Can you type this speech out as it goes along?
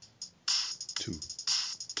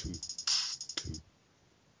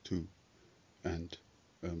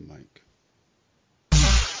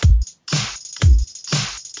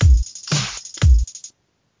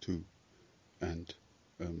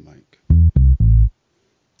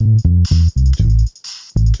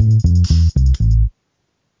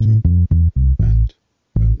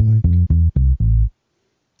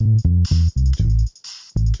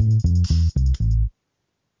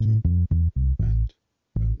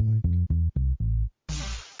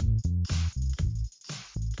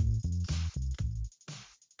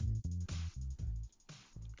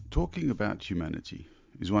Talking about humanity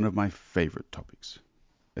is one of my favorite topics,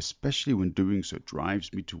 especially when doing so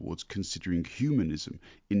drives me towards considering humanism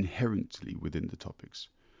inherently within the topics.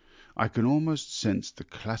 I can almost sense the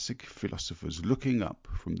classic philosophers looking up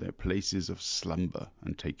from their places of slumber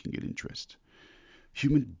and taking an interest.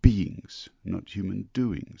 Human beings, not human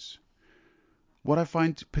doings. What I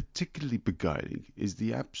find particularly beguiling is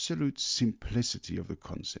the absolute simplicity of the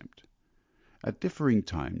concept. At differing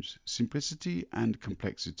times, simplicity and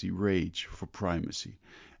complexity rage for primacy,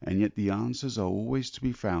 and yet the answers are always to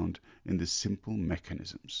be found in the simple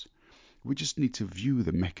mechanisms. We just need to view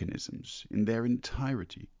the mechanisms in their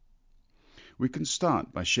entirety. We can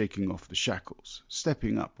start by shaking off the shackles,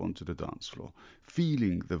 stepping up onto the dance floor,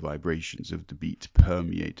 feeling the vibrations of the beat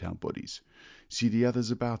permeate our bodies, see the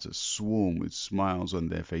others about us swarm with smiles on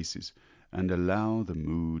their faces, and allow the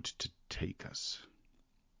mood to take us.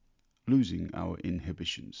 Losing our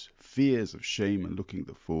inhibitions, fears of shame and looking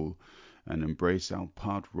the fool, and embrace our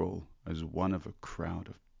part role as one of a crowd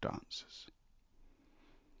of dancers.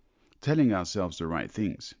 Telling ourselves the right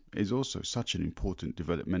things is also such an important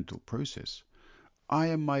developmental process. I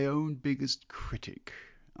am my own biggest critic.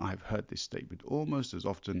 I have heard this statement almost as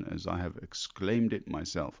often as I have exclaimed it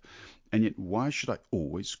myself, and yet why should I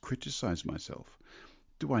always criticize myself?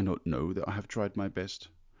 Do I not know that I have tried my best?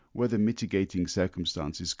 Were the mitigating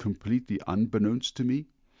circumstances completely unbeknownst to me?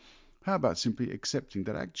 How about simply accepting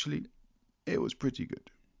that actually it was pretty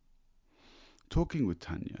good? Talking with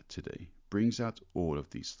Tanya today brings out all of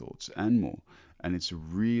these thoughts and more, and it's a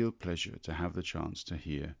real pleasure to have the chance to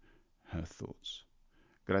hear her thoughts.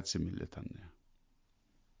 Grazie mille, Tanya.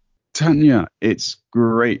 Tanya, it's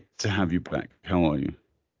great to have you back. How are you?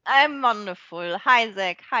 I'm wonderful. Hi,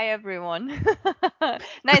 Zach. Hi, everyone.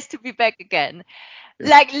 Nice to be back again.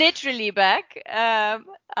 Like literally back.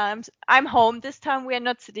 I'm home this time. We are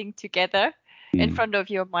not sitting together in Mm. front of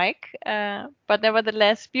your mic, but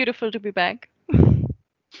nevertheless, beautiful to be back.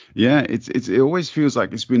 Yeah, it always feels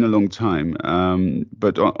like it's been a long time.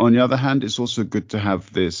 But on the other hand, it's also good to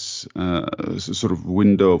have this sort of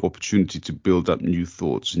window of opportunity to build up new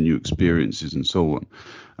thoughts and new experiences and so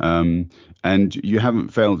on. And you haven't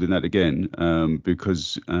failed in that again,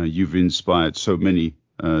 because you've inspired so many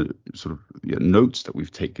sort of notes that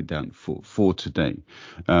we've taken down for today.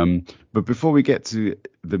 But before we get to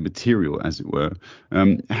the material, as it were,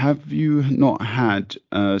 have you not had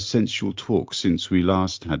a sensual talk since we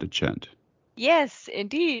last had a chat? Yes,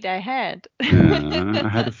 indeed, I had. Yeah, I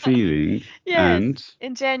had a feeling, Yes, and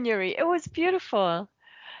in January. It was beautiful.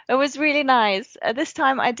 It was really nice. This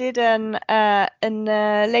time I did an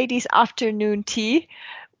ladies' afternoon tea,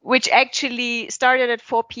 which actually started at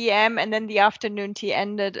 4 p.m. and then the afternoon tea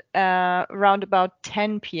ended around about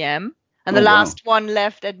 10 p.m. And the oh wow. last one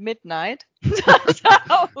left at midnight. You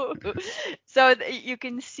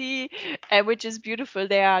can see, which is beautiful.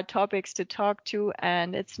 There are topics to talk to,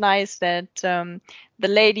 and it's nice that the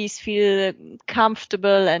ladies feel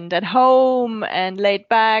comfortable and at home and laid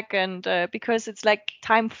back, and because it's like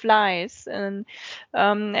time flies. And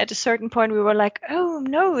at a certain point, we were like, "Oh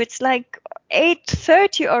no, it's like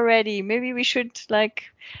 8:30 already. Maybe we should like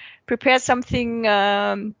prepare something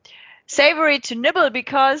savory to nibble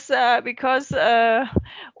because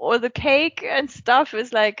all the cake and stuff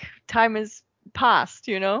is like time is past,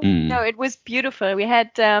 you know." No, Mm. it was beautiful. We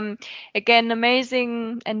had again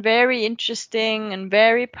amazing and very interesting and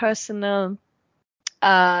very personal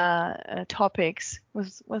topics.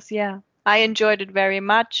 Was yeah. I enjoyed it very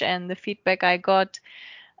much, and the feedback I got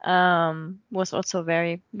was also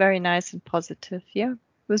very, very nice and positive. Yeah,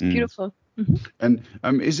 it was Mm. beautiful. Mhm. And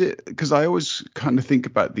is it because I always kind of think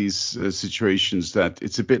about these situations that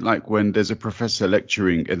it's a bit like when there's a professor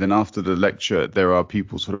lecturing, and then after the lecture, there are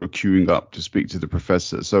people sort of queuing up to speak to the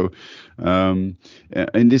professor. So, in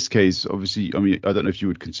this case, obviously, I mean, I don't know if you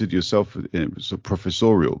would consider yourself sort of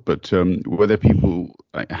professorial, but were there people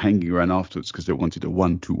like, hanging around afterwards because they wanted a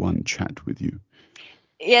one-to-one chat with you?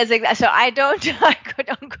 Yes, exactly. So I don't, I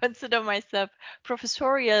don't consider myself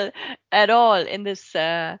professorial at all in this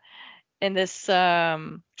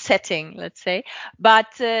setting, let's say.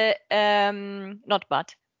 But not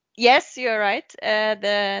but. Yes, you're right.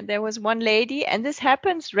 There was one lady, and this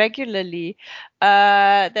happens regularly.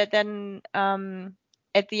 That then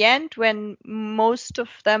at the end, when most of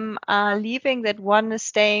them are leaving, that one is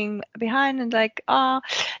staying behind and like,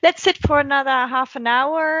 let's sit for another half an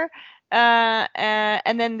hour.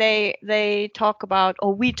 And then they talk about,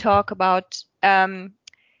 or we talk about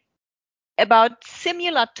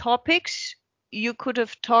similar topics. You could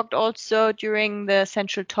have talked also during the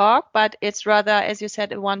central talk, but it's rather, as you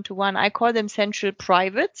said, a one-to-one. I call them central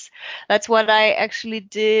privates. That's what I actually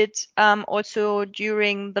did also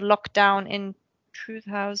during the lockdown in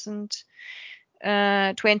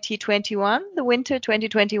 2021, the winter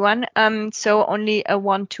 2021. So only a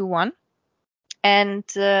one-to-one. And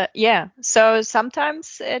so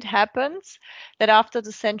sometimes it happens that after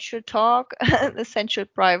the central talk, the central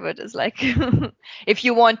private is like, if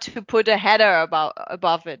you want to put a header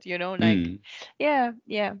above it, like, yeah.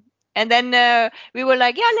 And then we were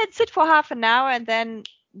like, yeah, let's sit for half an hour, and then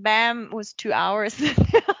bam, it was 2 hours.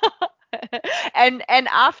 and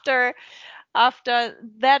after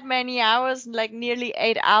that many hours, like nearly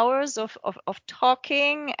 8 hours of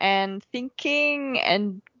talking and thinking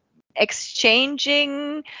and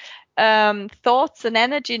exchanging thoughts and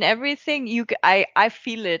energy and everything, I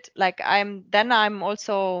feel it. Like I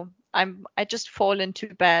just fall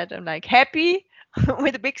into bed. I'm like happy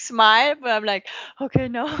with a big smile, but I'm like, okay,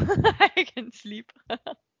 no, I can sleep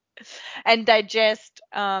and digest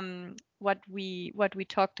what we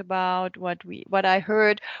talked about, what I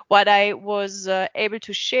heard, what I was able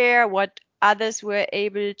to share, what others were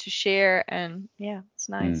able to share, and yeah, it's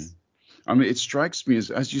nice. I mean, it strikes me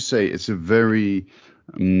as you say, it's a very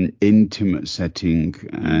intimate setting,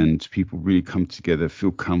 and people really come together,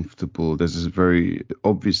 feel comfortable. There's a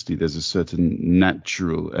certain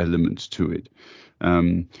natural element to it.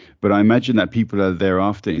 But I imagine that people are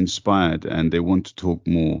thereafter inspired and they want to talk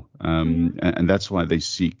more, and that's why they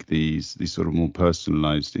seek these sort of more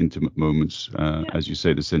personalized, intimate moments, as you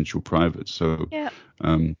say, the central private. So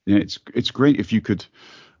it's great if you could.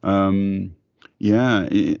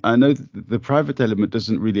 I know the private element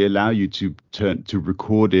doesn't really allow you to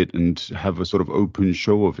record it and have a sort of open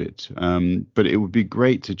show of it. But it would be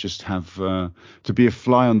great to just have to be a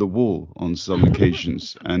fly on the wall on some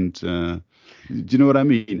occasions. And do you know what I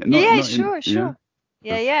mean? Sure. Sure.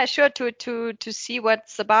 To see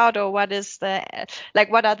what's about, or what is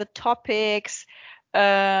what are the topics,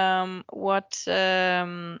 what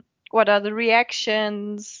are the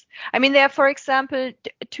reactions. I mean, there are, for example,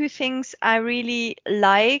 two things I really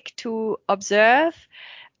like to observe.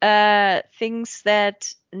 Things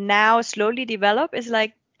that now slowly develop is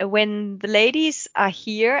like when the ladies are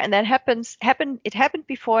here, and that it happened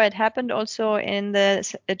before, it happened also in the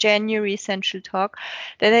January central talk,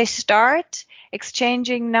 that they start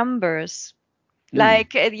exchanging numbers.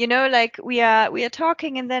 Like like we are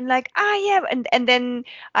talking, and then like and then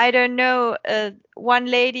I don't know, one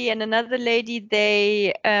lady and another lady,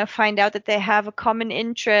 they find out that they have a common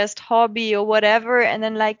interest, hobby or whatever, and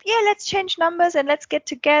then like, yeah, let's change numbers and let's get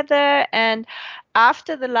together. And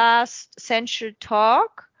after the last central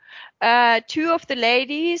talk, two of the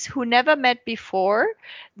ladies who never met before,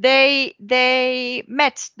 they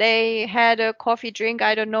met, they had a coffee drink,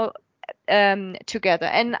 I don't know, together.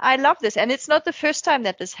 And I love this, and it's not the first time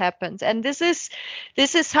that this happens, and this is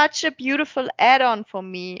such a beautiful add-on for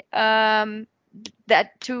me, that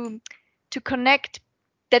to connect,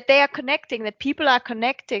 that they are connecting, that people are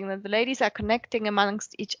connecting, that the ladies are connecting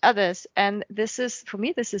amongst each others. And this is, for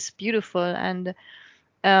me, this is beautiful, and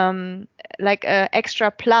like a extra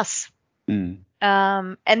plus. And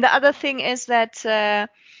the other thing is that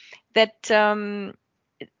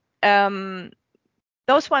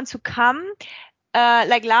those ones who come,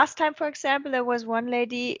 like last time, for example, there was one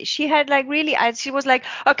lady, she had like really, she was like,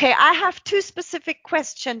 okay, I have two specific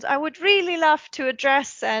questions I would really love to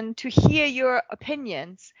address and to hear your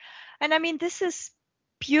opinions. And I mean, this is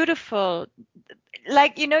beautiful.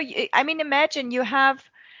 Like, I mean, imagine you have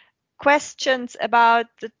questions about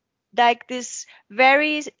like this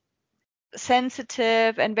very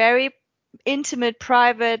sensitive and very intimate,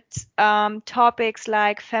 private topics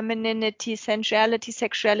like femininity, sensuality,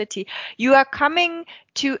 sexuality. You are coming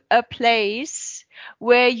to a place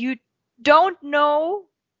where you don't know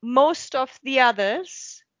most of the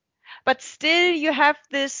others, but still you have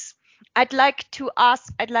this, I'd like to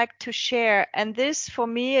ask, I'd like to share. And this for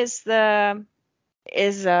me is like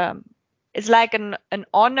an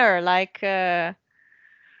honor, like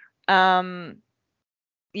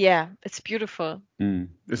yeah, it's beautiful.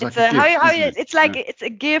 It's like a gift, it's like it's a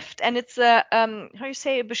gift, and it's a how you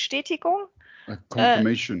say, a Bestätigung? A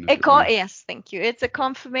confirmation. Yes, thank you. It's a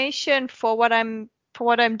confirmation for what I'm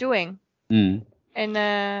doing. And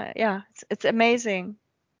yeah, it's amazing.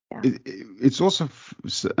 Yeah. It's also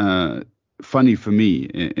funny for me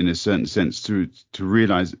in a certain sense to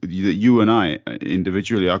realize that you and I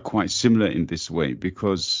individually are quite similar in this way,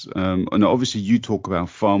 because and obviously you talk about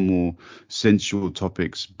far more sensual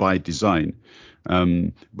topics by design.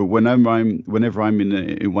 But whenever I'm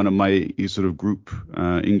in one of my sort of group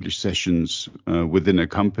English sessions within a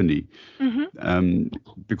company, Hmm.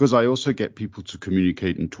 because I also get people to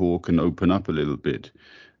communicate and talk and open up a little bit.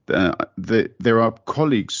 There are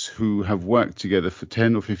colleagues who have worked together for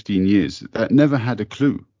 10 or 15 years that never had a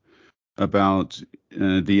clue about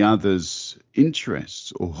the other's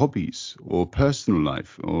interests or hobbies or personal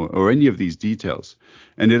life or any of these details.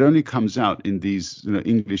 And it only comes out in these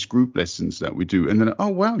English group lessons that we do. And then, oh,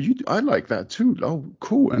 wow, I like that too. Oh,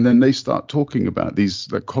 cool. And then they start talking about these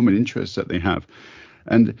common interests that they have.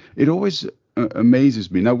 And it always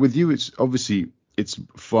amazes me. Now, with you, it's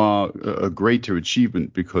far a greater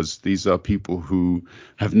achievement, because these are people who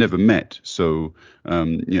have never met. So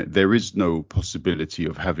there is no possibility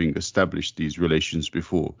of having established these relations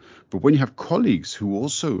before. But when you have colleagues who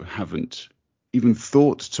also haven't even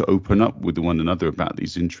thought to open up with one another about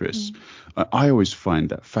these interests, I always find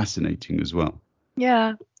that fascinating as well.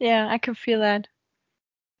 Yeah, yeah, I can feel that.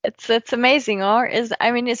 It's amazing, or is I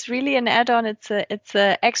mean, it's really an add-on. It's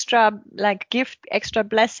a extra like gift, extra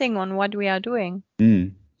blessing on what we are doing.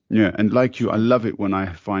 Mm. Yeah, and like you, I love it when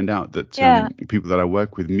I find out that Yeah, people that I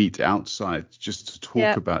work with meet outside just to talk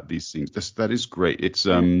yeah, about these things. That is great. It's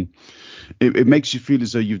yeah, it makes you feel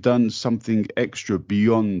as though you've done something extra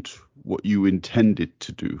beyond what you intended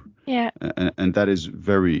to do, yeah, and that is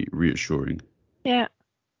very reassuring. yeah.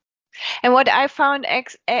 And what I found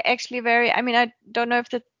actually very, I mean, I don't know if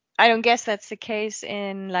that, I don't guess that's the case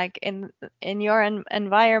in like in your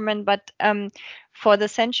environment, but for the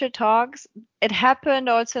censure talks, it happened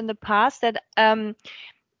also in the past that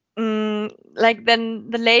like then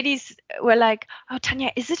the ladies were like, "Oh,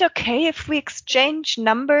 Tanya, is it okay if we exchange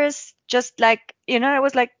numbers?" Just like, I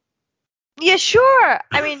was like, "Yeah, sure."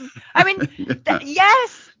 I mean, Yeah.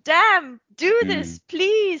 yes, damn, do Mm, this,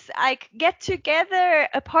 please. Get together,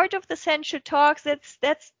 a part of the censure talks.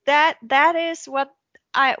 That is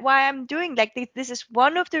why I'm doing like this is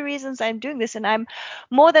one of the reasons I'm doing this, and I'm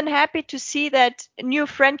more than happy to see that new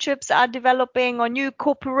friendships are developing or new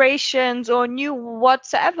corporations or new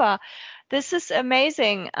whatsoever. This is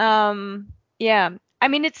amazing. Yeah. I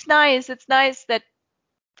mean, it's nice. It's nice that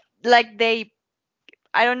like they,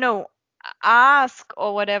 I don't know, ask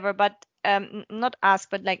or whatever, but not ask,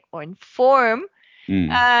 but like or inform. mm.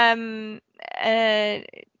 Um, uh,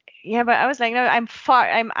 yeah, but I was like, no,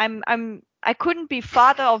 I couldn't be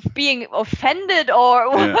father of being offended or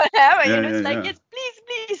Yeah, whatever. yeah, It's yeah, like, yeah. yes,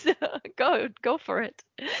 please, go for it.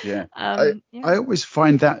 Yeah, I Yeah. always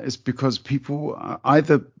find that is because people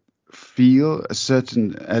either feel a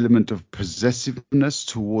certain element of possessiveness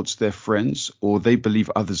towards their friends, or they believe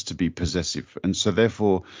others to be possessive, and so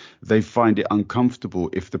therefore they find it uncomfortable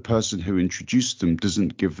if the person who introduced them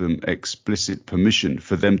doesn't give them explicit permission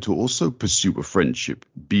for them to also pursue a friendship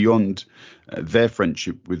beyond their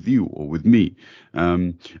friendship with you or with me.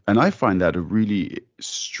 And I find that a really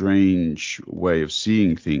strange way of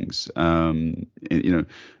seeing things.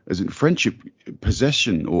 As in friendship,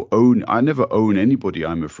 possession or own. I never own anybody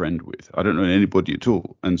I'm a friend with. I don't own anybody at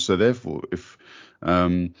all. And so therefore, if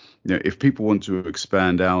people want to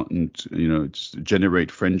expand out and just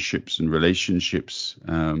generate friendships and relationships,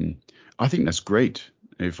 I think that's great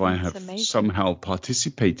if I It's have amazing. somehow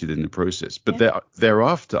participated in the process. But Yeah.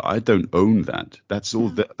 thereafter, I don't own that. That's all.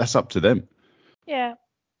 No. That's up to them. Yeah.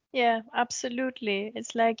 Yeah, absolutely.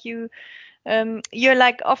 It's like you're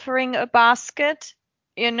like offering a basket,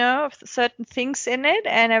 of certain things in it,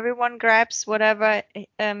 and everyone grabs whatever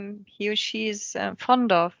he or she is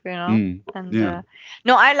fond of. Mm, And yeah.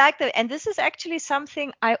 no, I like that, and this is actually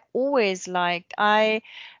something I always liked. I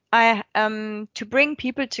to bring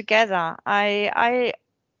people together.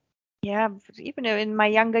 Yeah, even in my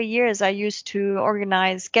younger years, I used to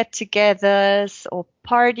organize get-togethers or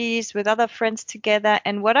parties with other friends together.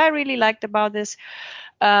 And what I really liked about this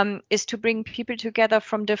is to bring people together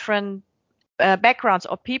from different backgrounds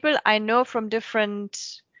or people I know from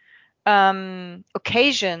different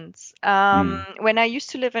occasions. Mm, When I used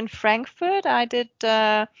to live in Frankfurt, I did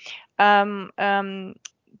um, um,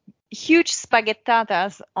 huge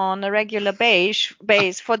spaghettatas on a regular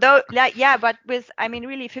base for those, like, yeah, but with, I mean,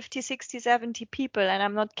 really 50, 60, 70 people, and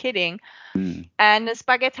I'm not kidding. mm, And a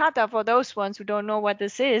spaghettata, for those ones who don't know what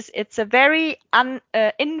this is, it's a very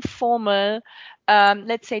informal,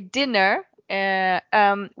 let's say, dinner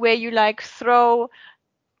where you like throw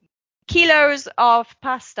kilos of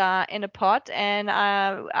pasta in a pot, and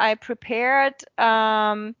I prepared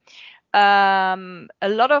a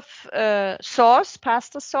lot of sauce,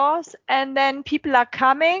 pasta sauce, and then people are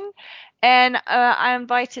coming, and I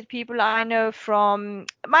invited people I know from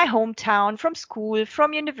my hometown, from school,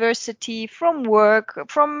 from university, from work,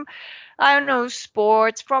 from I don't know,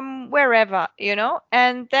 sports, from wherever,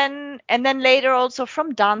 and then later also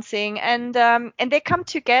from dancing, and they come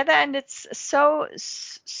together, and it's so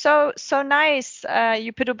nice.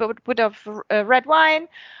 You put a bit of red wine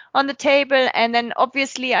on the table, and then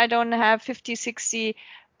obviously I don't have 50, 60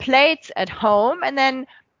 plates at home, and then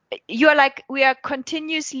we've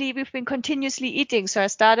been continuously eating. So I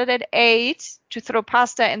started at 8 to throw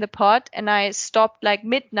pasta in the pot, and I stopped like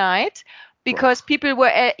midnight because people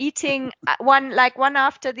were eating one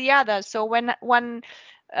after the other. So when one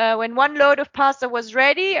load of pasta was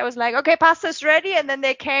ready, I was like, okay, pasta's ready, and then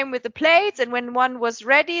they came with the plates, and when one was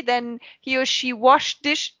ready, then he or she washed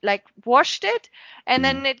it, and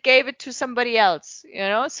then it gave it to somebody else,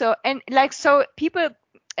 so people.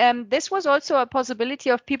 This was also a possibility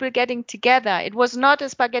of people getting together. It was not a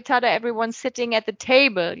spaghettata, everyone sitting at the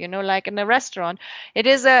table, like in a restaurant. It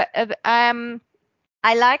is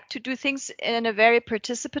I like to do things in a very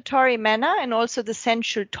participatory manner, and also the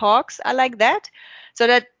sensual talks are like that. So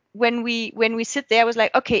that when we sit there, I was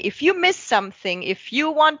like, okay, if you miss something, if you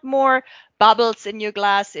want more bubbles in your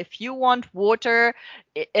glass, if you want water,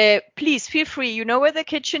 please feel free. You know where the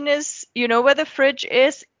kitchen is, you know where the fridge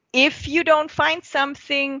is. If you don't find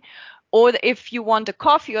something, or if you want a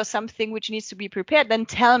coffee or something which needs to be prepared, then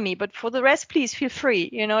tell me. But for the rest, please feel free.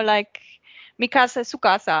 Like mikasa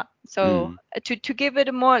sukasa. So to give it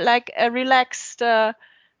a more like a relaxed,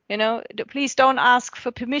 please don't ask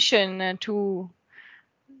for permission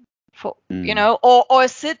or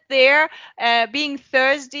sit there being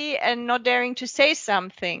thirsty and not daring to say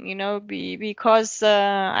something, because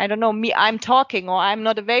I don't know, I'm talking or I'm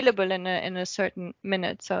not available in a certain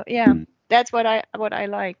minute. So yeah, that's what I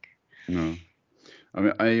like. No. I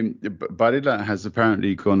mean, Barilla has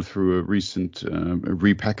apparently gone through a recent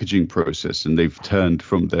repackaging process, and they've turned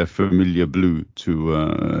from their familiar blue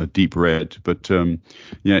to deep red. But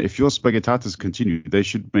if your spaghettatas continue, they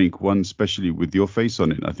should make one especially with your face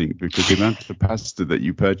on it, I think, because the amount of pasta that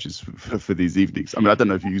you purchase for these evenings. I mean, I don't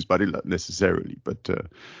know if you use Barilla necessarily, but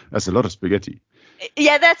that's a lot of spaghetti.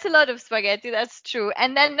 Yeah, that's a lot of spaghetti. That's true.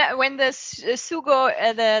 And then when the sugo,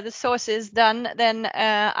 the sauce is done, then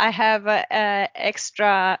I have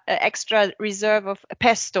extra reserve of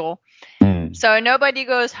pesto, so nobody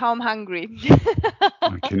goes home hungry.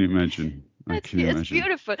 I can imagine. It's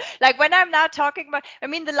beautiful. Like when I'm now talking about, I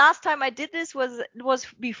mean, the last time I did this was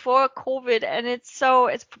before COVID, and it's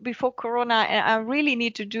before Corona, and I really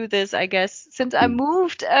need to do this, I guess. Since I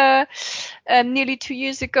moved nearly 2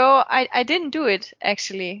 years ago, I didn't do it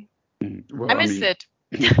actually. Well, I miss it.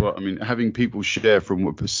 Well, I mean, having people share from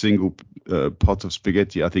a single pot of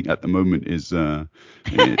spaghetti, I think at the moment is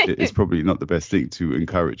probably not the best thing to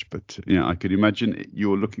encourage. But I could imagine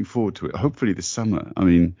you're looking forward to it. Hopefully this summer. I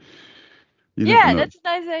mean, you never know. That's a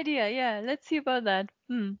nice idea. Yeah, let's see about that.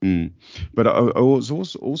 But I was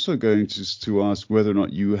also going to ask whether or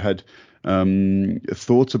not you had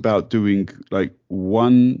thought about doing like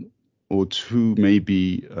one or two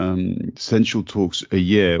maybe essential talks a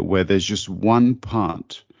year where there's just one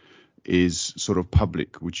part is sort of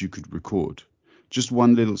public, which you could record, just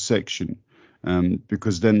one little section,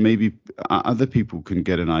 because then maybe other people can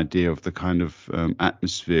get an idea of the kind of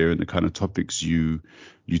atmosphere and the kind of topics you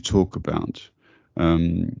talk about. I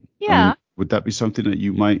mean, would that be something that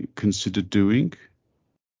you might consider doing?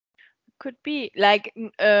 Could be like,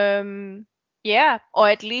 yeah, or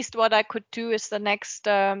at least what I could do is the next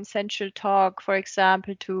sensual talk, for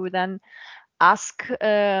example, to then ask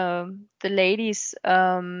the ladies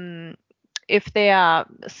if there are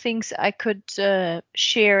things I could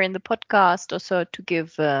share in the podcast, or so to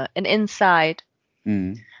give an insight.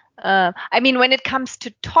 I mean, when it comes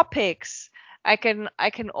to topics, I can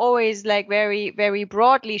always like very, very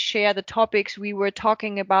broadly share the topics we were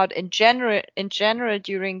talking about in general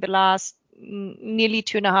during the last nearly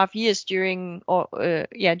 2.5 years during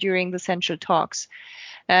the Sensual Talks.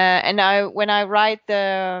 And when I write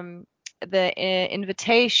the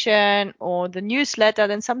invitation or the newsletter,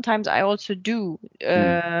 then sometimes I also do,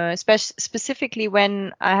 specifically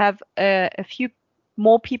when I have a few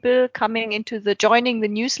more people coming into joining the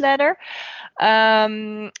newsletter,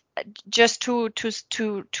 just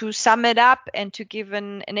to sum it up and to give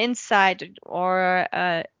an insight or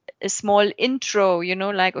a small intro,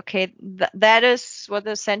 like, okay, that is what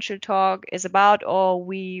the Sensual Talk is about, or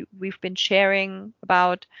we've been sharing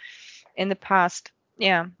about in the past.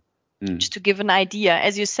 Just to give an idea,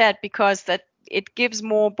 as you said, because that it gives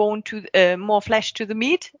more more flesh to the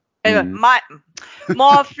meat,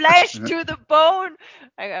 More flesh to the bone.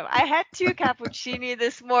 I had 2 cappuccini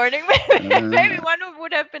this morning. Maybe one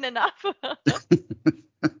would have been enough.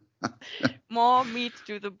 More meat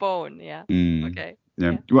to the bone. Yeah. Okay.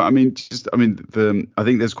 Yeah. Well, I mean, I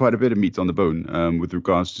think there's quite a bit of meat on the bone with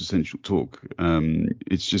regards to Sensual Talk.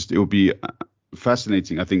 It'll be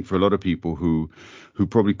fascinating, I think, for a lot of people who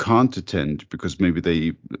probably can't attend because maybe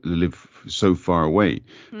they live so far away,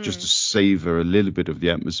 just to savor a little bit of the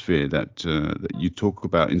atmosphere that you talk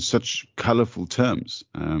about in such colorful terms.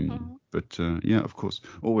 But yeah, of course,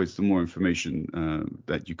 always the more information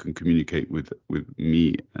that you can communicate with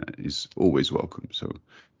me is always welcome. So,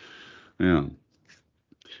 yeah.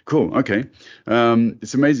 Cool. Okay.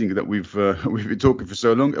 It's amazing that we've been talking for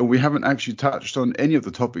so long and we haven't actually touched on any of the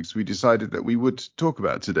topics we decided that we would talk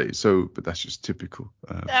about today. So, but that's just typical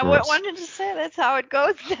I for us. wanted to say that's how it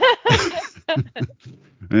goes.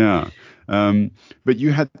 Yeah. But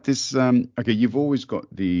you had this, okay, you've always got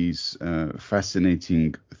these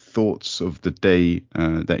fascinating thoughts of the day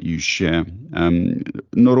that you share.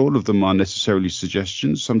 Not all of them are necessarily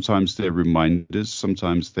suggestions. Sometimes they're reminders.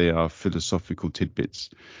 Sometimes they are philosophical tidbits.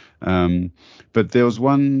 But there was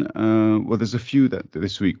one, well, there's a few that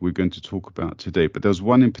this week we're going to talk about today, but there was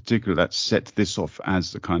one in particular that set this off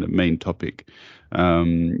as the kind of main topic,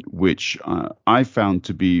 which I found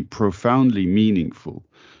to be profoundly meaningful.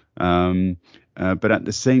 But at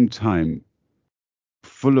the same time,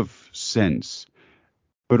 full of sense,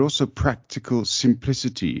 but also practical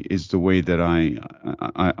simplicity is the way that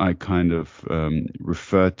I kind of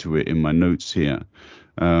refer to it in my notes here.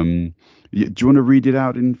 Do you want to read it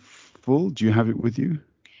out in full? Do you have it with you?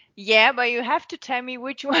 Yeah, but you have to tell me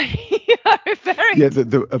which one you are referring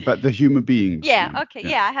to. About the human beings. Yeah, okay.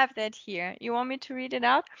 Yeah, I have that here. You want me to read it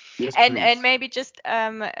out? Yes, and please. maybe just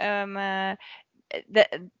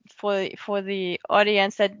for the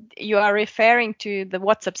audience that you are referring to the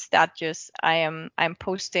WhatsApp status I'm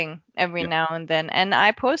posting every now and then. And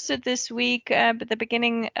I posted this week at the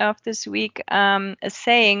beginning of this week a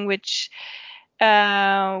saying which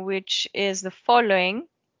is the following: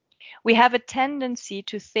 we have a tendency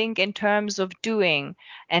to think in terms of doing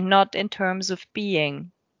and not in terms of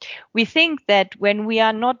being. We think that when we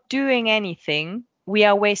are not doing anything, we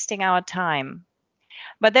are wasting our time.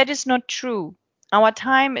 But that is not true. Our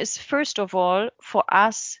time is first of all for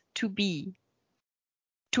us to be.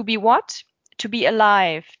 To be what? To be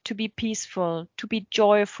alive, to be peaceful, to be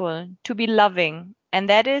joyful, to be loving. And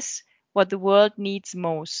that is what the world needs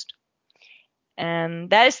most. And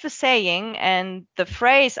that is the saying. And the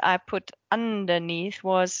phrase I put underneath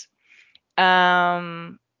was,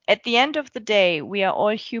 at the end of the day, we are all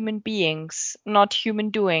human beings, not human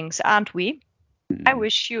doings, aren't we? I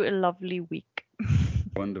wish you a lovely week.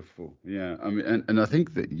 Wonderful. Yeah. I mean, and I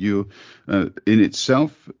think that you, in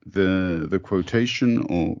itself, the quotation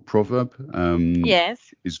or proverb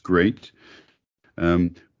Yes. is great.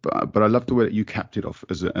 But I love the way that you capped it off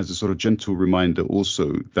as a sort of gentle reminder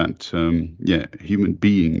also that, human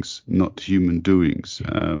beings, not human doings.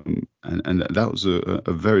 And that was a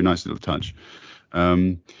very nice little touch.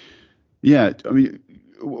 Yeah. I mean,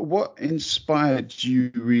 what inspired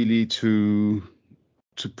you really to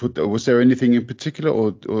put that? Was there anything in particular,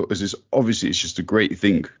 or is this obviously it's just a great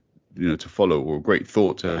thing, to follow, or a great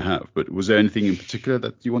thought to have? But was there anything in particular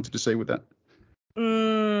that you wanted to say with that?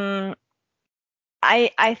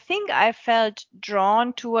 I think I felt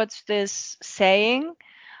drawn towards this saying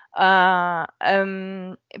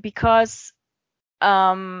because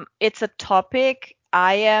it's a topic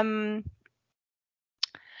I am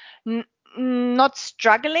not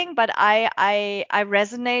struggling, but I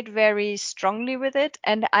resonate very strongly with it,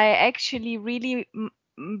 and I actually really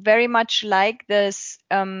very much like this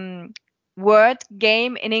word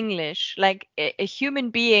game in English. Like a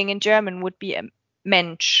human being in German would be a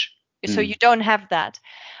Mensch. So you don't have that.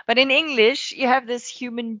 But in English, you have this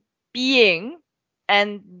human being.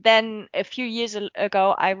 And then a few years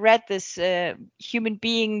ago, I read this human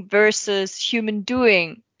being versus human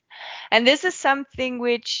doing. And this is something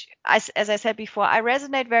which, as I said before, I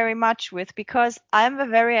resonate very much with because I'm a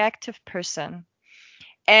very active person.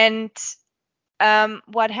 And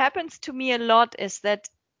what happens to me a lot is that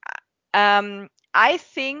I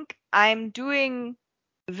think I'm doing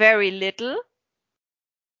very little,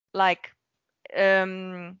 like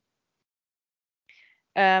that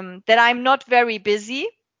I'm not very busy.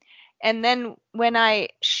 And then when I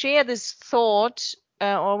share this thought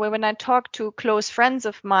or when I talk to close friends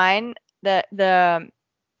of mine, the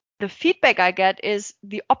feedback I get is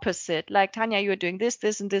the opposite. Like, Tanya, you're doing this,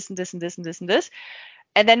 this, and this, and this, and this, and this, and this.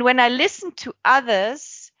 And then when I listen to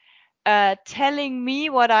others telling me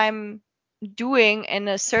what I'm doing in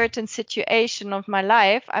a certain situation of my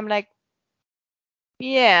life, I'm like,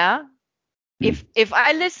 yeah, if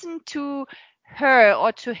I listen to her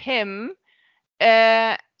or to him,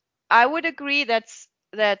 I would agree that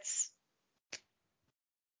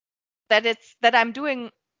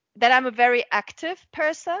I'm a very active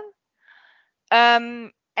person.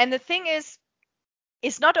 And the thing is,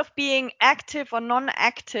 it's not of being active or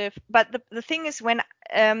non-active, but the thing is when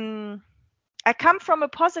I come from a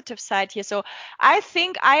positive side here. So I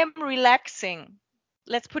think I am relaxing.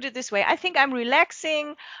 Let's put it this way. I think I'm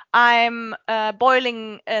relaxing. I'm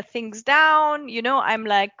boiling things down. I'm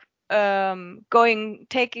like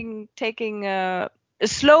taking a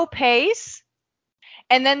slow pace.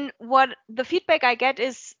 And then what the feedback I get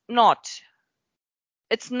is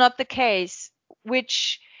it's not the case,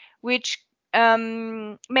 which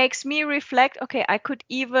makes me reflect, okay, I could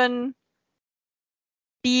even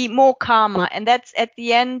be more calmer. And that's at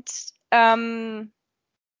the end,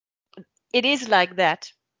 it is like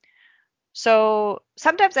that. So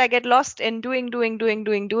sometimes I get lost in doing,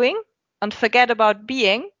 and forget about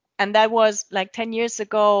being. And that was like 10 years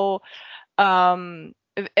ago,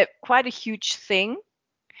 quite a huge thing,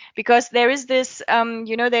 because there is this,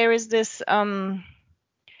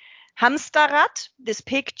 Hamsterrad, this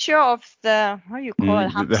picture of the, how you call it,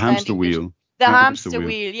 The hamster in hamster English? wheel. The Hamster hamster wheel.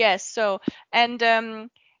 wheel, yes. So, and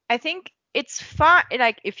I think it's far,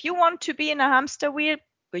 like if you want to be in a hamster wheel,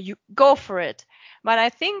 you go for it. But I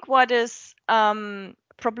think what is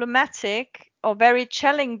problematic or very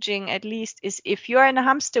challenging, at least, is if you're in a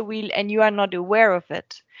hamster wheel and you are not aware of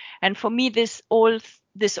it. And for me, this all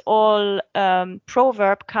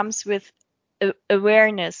proverb comes with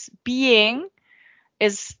awareness. Being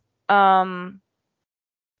is for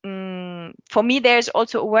me, there's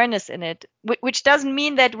also awareness in it, which doesn't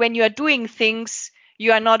mean that when you are doing things,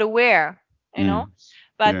 you are not aware,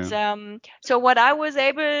 But so what I was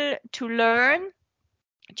able to learn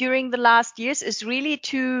during the last years is really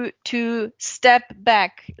to step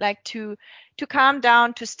back, like to calm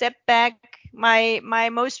down, to step back. My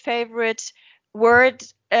most favorite word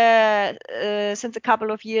since a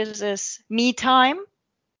couple of years is me time.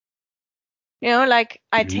 Like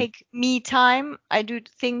I take me time, I do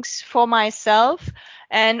things for myself.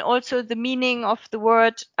 And also the meaning of the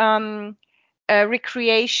word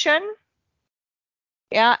recreation.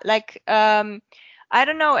 Yeah, like I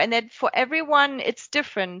don't know. And then for everyone, it's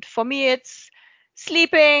different. For me, it's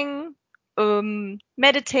sleeping,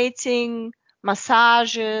 meditating,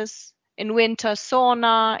 massages, in winter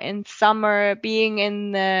sauna, in summer being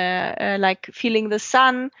in the like feeling the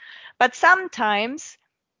sun. But sometimes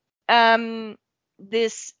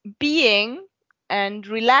this being and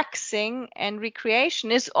relaxing and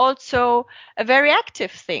recreation is also a very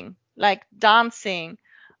active thing, like dancing,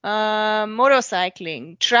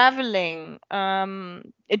 motorcycling, traveling,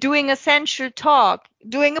 doing a sensual talk,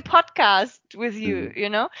 doing a podcast with you,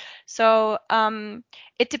 So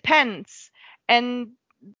it depends. And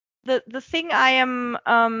the thing I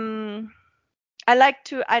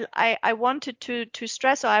wanted to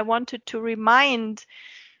stress, or I wanted to remind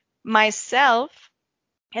myself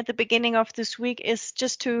at the beginning of this week, is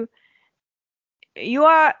just we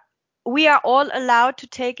are all allowed to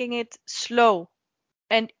taking it slow,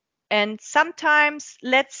 and sometimes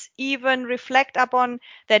let's even reflect upon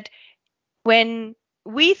that. When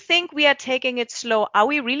we think we are taking it slow, are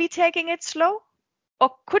we really taking it slow,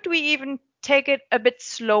 or could we even take it a bit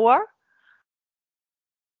slower?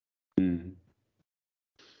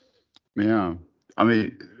 Yeah. I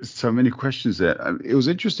mean, so many questions there. It was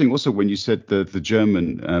interesting also when you said the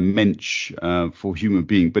German Mensch for human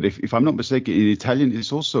being, but if I'm not mistaken, in Italian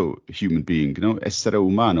it's also human being, essere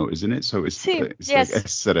umano, isn't it? So it's like Yes.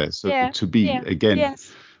 essere, so Yeah. to be Yeah. again.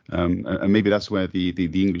 Yes. And maybe that's where the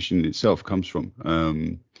English in itself comes from.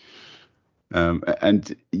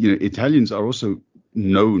 And Italians are also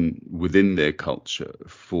known within their culture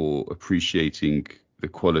for appreciating the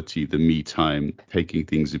quality, the me time, taking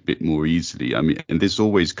things a bit more easily. I mean, and this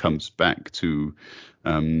always comes back to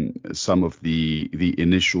some of the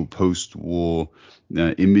initial post-war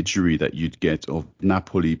imagery that you'd get of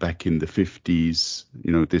Napoli back in the 50s.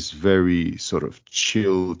 This very sort of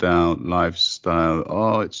chilled out lifestyle.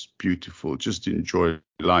 Oh, it's beautiful. Just enjoy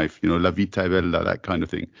life. La vita è bella, that kind of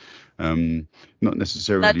thing. Not La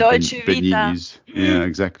necessarily dolce vita. Benigni's. Yeah,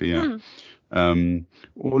 exactly. Yeah.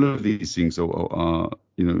 All of these things are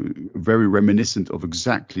very reminiscent of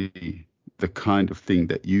exactly the kind of thing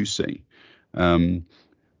that you say.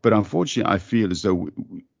 But unfortunately, I feel as though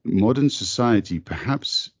modern society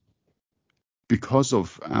perhaps because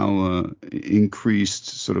of our increased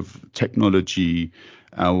sort of technology,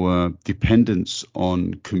 our dependence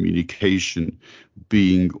on communication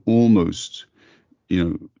being almost,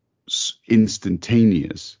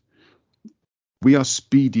 instantaneous, we are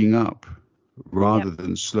speeding up rather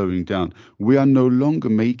than slowing down. We are no longer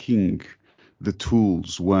making the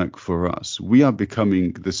tools work for us. We are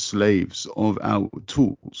becoming the slaves of our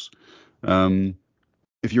tools.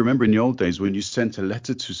 If you remember in the old days, when you sent a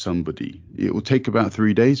letter to somebody, it will take about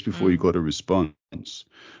 3 days before you got a response.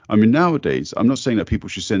 I mean, nowadays, I'm not saying that people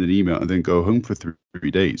should send an email and then go home for 3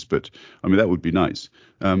 days, but I mean, that would be nice.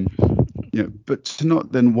 But to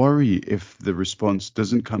not then worry if the response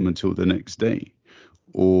doesn't come until the next day,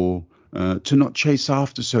 or to not chase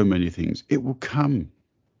after so many things. It will come,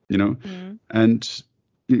 and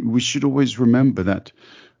we should always remember that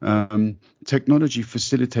technology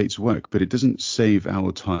facilitates work, but it doesn't save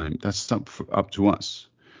our time. That's up to us,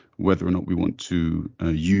 whether or not we want to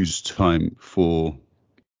use time for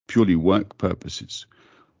purely work purposes,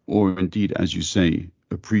 or indeed, as you say,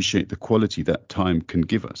 appreciate the quality that time can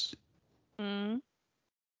give us.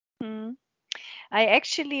 I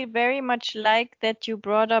actually very much like that you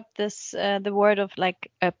brought up this the word of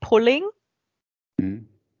like pulling.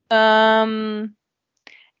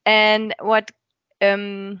 And what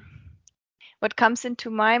comes into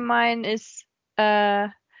my mind is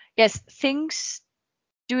yes, things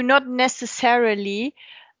do not necessarily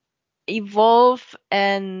evolve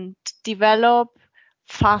and develop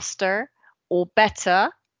faster or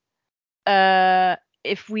better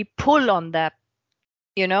if we pull on that,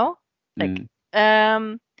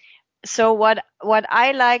 so what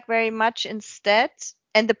I like very much instead,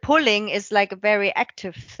 and the pulling is like a very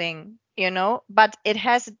active thing, but it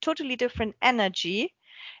has a totally different energy,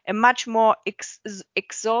 a much more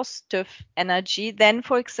exhaustive energy than,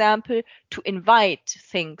 for example, to invite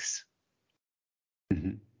things.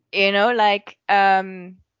 Like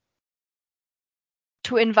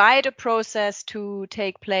to invite a process to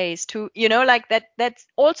take place, to like that's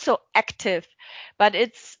also active, but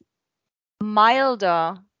it's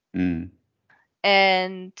milder. And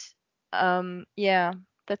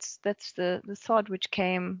that's the thought which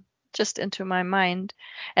came just into my mind.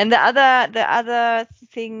 And the other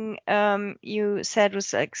thing you said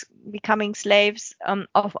was like becoming slaves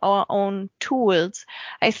of our own tools.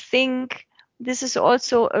 I think this is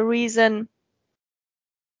also a reason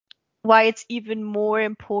why it's even more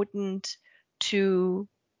important to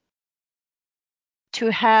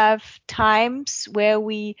have times where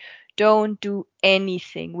we don't do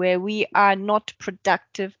anything, where we are not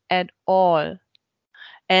productive at all,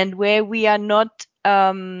 and where we are not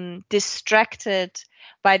distracted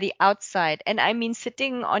by the outside. And I mean,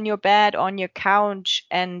 sitting on your bed, on your couch,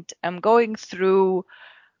 and going through,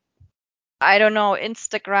 I don't know,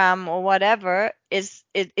 Instagram or whatever, is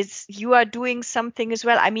you are doing something as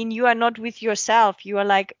well. I mean, you are not with yourself. You are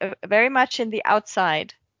like very much in the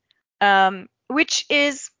outside, which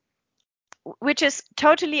is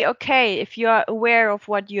totally okay if you are aware of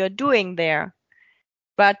what you're doing there.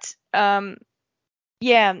 But I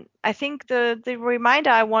think the reminder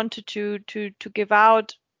I wanted to give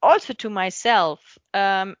out also to myself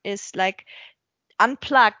is like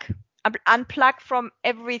unplug from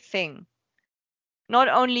everything, not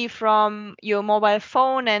only from your mobile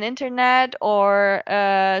phone and internet or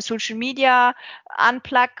social media.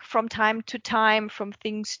 Unplug from time to time from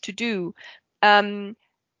things to do. When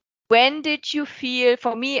did you feel,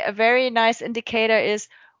 for me, a very nice indicator is,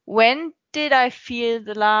 when did I feel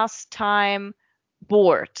the last time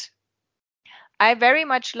bored? I very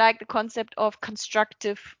much like the concept of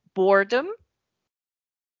constructive boredom.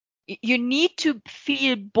 You need to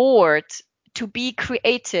feel bored to be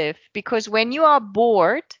creative, because when you are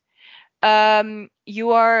bored, you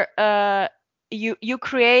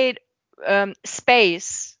create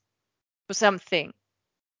space for something.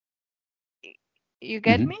 You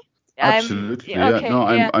get me? Absolutely. Okay, No,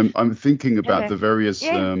 I'm thinking about the various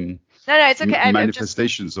no, it's okay.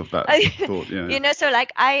 manifestations of that thought. Yeah. So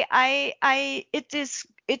like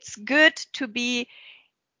it's good to be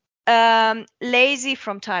lazy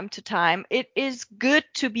from time to time. It is good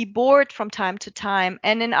to be bored from time to time.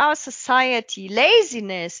 And in our society,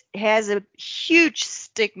 laziness has a huge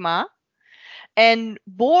stigma, and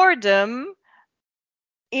boredom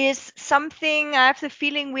is something I have the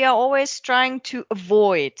feeling we are always trying to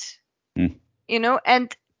avoid.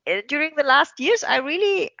 And during the last years, I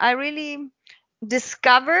really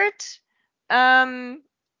discovered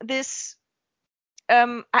this.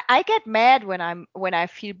 I get mad when I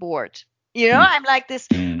feel bored. I'm like this.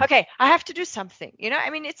 Okay, I have to do something. I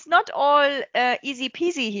mean, it's not all easy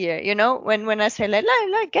peasy here. When I say like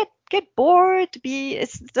get bored.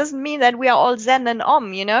 It doesn't mean that we are all zen and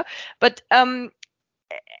om, but and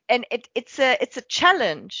it's a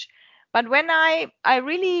challenge. But when I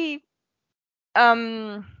really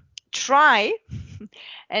try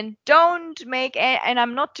and don't make and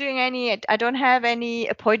I'm not doing I don't have any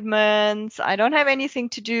appointments, I don't have anything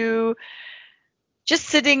to do, just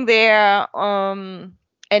sitting there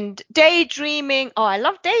and daydreaming. Oh, I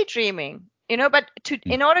love daydreaming, but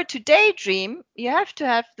in order to daydream, you have to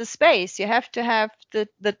have the space, you have to have the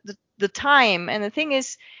time. And the thing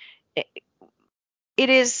is, it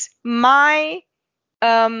is my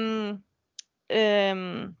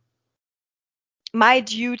my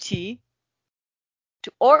duty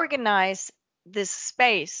to organize this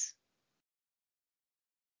space,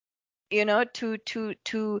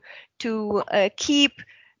 to keep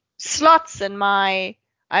slots in my,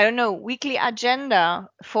 I don't know, weekly agenda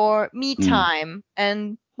for me time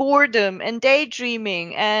and boredom and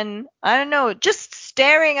daydreaming and, I don't know, just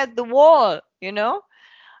staring at the wall.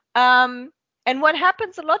 And what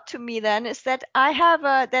happens a lot to me then is that I have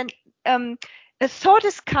a thought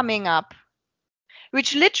is coming up,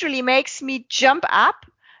 which literally makes me jump up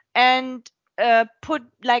and put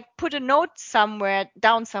a note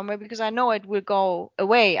down somewhere, because I know it will go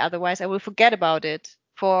away. Otherwise, I will forget about it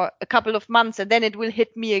for a couple of months, and then it will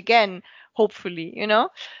hit me again, hopefully.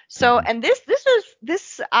 So, and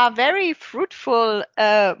this are very fruitful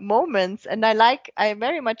moments, and I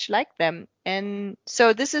very much like them. And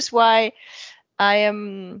so this is why I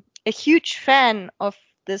am a huge fan of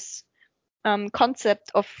this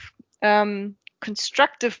concept of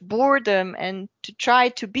constructive boredom, and to try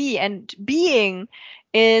to be. And being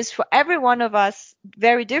is, for every one of us,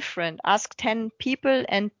 very different. Ask 10 people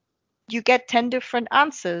and you get 10 different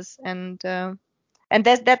answers, and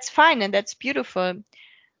that's fine, and that's beautiful.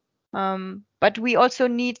 But we also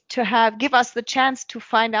need to give us the chance to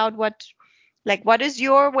find out what is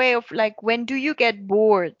your way of, when do you get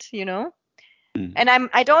bored, And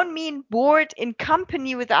I don't mean bored in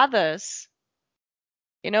company with others,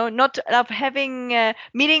 not of having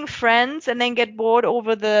meeting friends and then get bored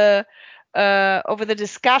over the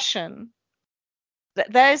discussion.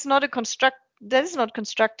 That is not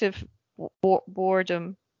constructive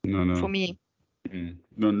boredom. No. For me.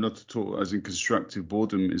 No, not at all. As in, constructive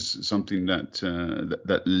boredom is something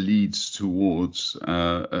that leads towards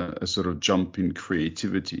a sort of jump in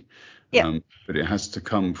creativity. Yeah. But it has to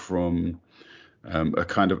come from a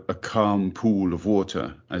kind of a calm pool of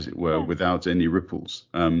water, as it were, without any ripples.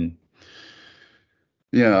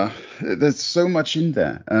 Yeah, there's so much in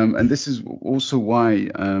there. And this is also why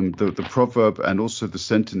the proverb and also the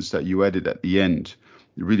sentence that you added at the end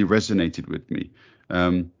really resonated with me.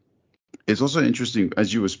 It's also interesting,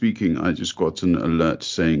 as you were speaking, I just got an alert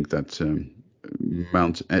saying that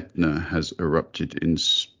Mount Etna has erupted in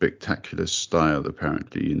spectacular style,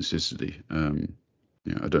 apparently, in Sicily. I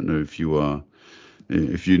don't know if you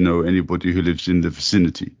know anybody who lives in the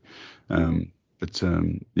vicinity. But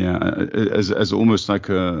as almost like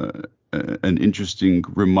an interesting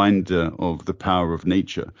reminder of the power of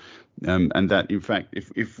nature, and that, in fact,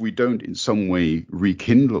 if we don't in some way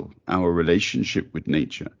rekindle our relationship with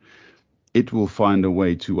nature, it will find a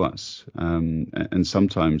way to us, and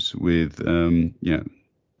sometimes with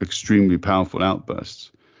extremely powerful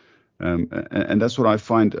outbursts. And that's what I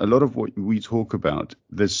find. A lot of what we talk about,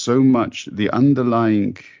 there's so much, the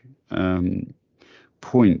underlying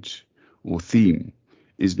point or theme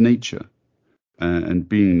is nature, and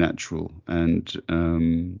being natural, and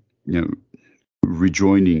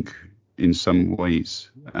rejoining in some ways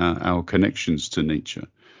our connections to nature.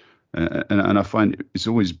 And I find it's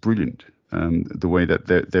always brilliant, the way that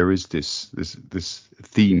there is this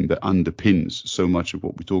theme that underpins so much of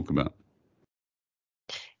what we talk about.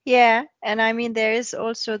 Yeah, and I mean, there is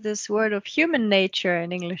also this word of human nature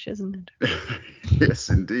in English, isn't it? Yes,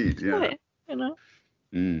 indeed. Yeah.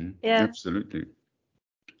 Yeah. Absolutely.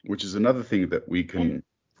 Which is another thing that we can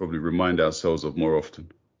probably remind ourselves of more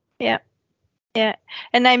often. Yeah. Yeah.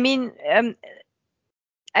 And I mean,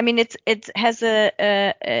 it has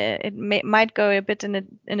might go a bit in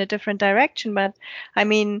a different direction, but I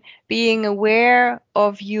mean, being aware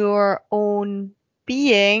of your own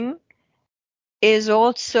being is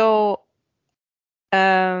also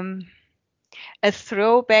a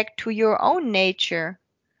throwback to your own nature.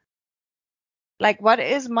 Like, what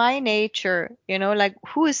is my nature? Like,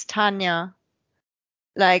 who is Tanya?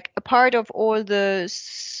 Like, a part of all the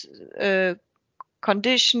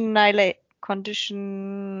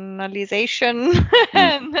conditionalization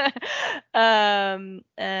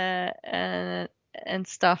and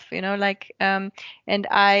stuff, and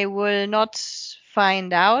I will not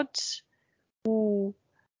find out who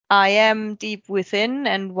I am deep within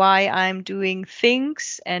and why I'm doing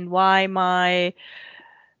things and why my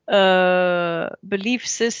belief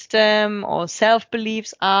system or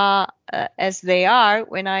self-beliefs are as they are,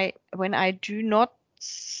 when I do not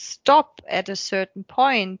stop at a certain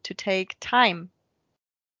point to take time,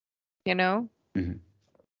 you know. Mhm.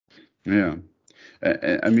 Yeah.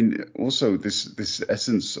 I mean, also this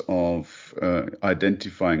essence of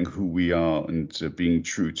identifying who we are and being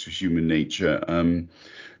true to human nature.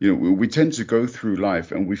 We tend to go through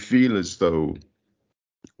life and we feel as though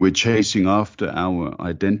we're chasing after our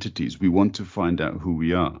identities. We want to find out who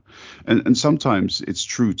we are. And sometimes it's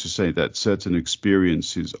true to say that certain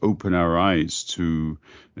experiences open our eyes to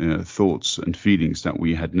thoughts and feelings that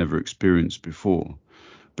we had never experienced before.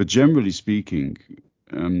 But generally speaking,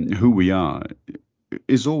 who we are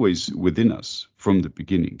is always within us from the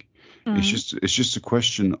beginning. It's just a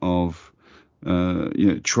question of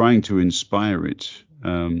trying to inspire it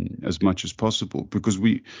as much as possible, because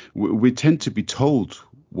we tend to be told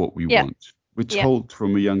what we Yeah. want. We're Yeah. told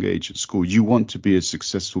from a young age at school, you want to be a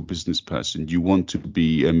successful business person, you want to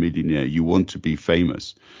be a millionaire, you want to be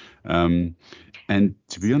famous. And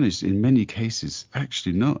to be honest, in many cases,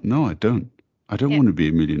 actually, no, I don't. I don't Yeah. want to be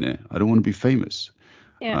a millionaire. I don't want to be famous.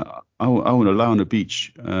 Yeah. I want to lie on a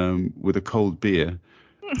beach with a cold beer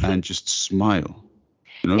and just smile,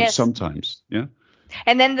 Yes. sometimes. Yeah.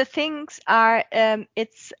 And then the things are,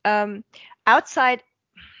 it's outside.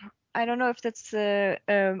 I don't know if that's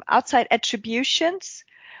outside attributions.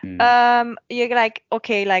 Mm. You're like,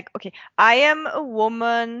 okay, I am a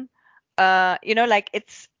woman. Like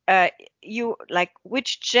it's you like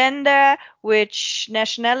which gender, which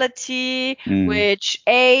nationality, Mm. which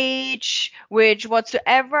age, which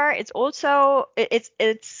whatsoever. It's also it's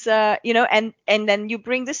and then you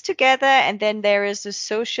bring this together, and then there is a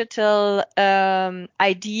societal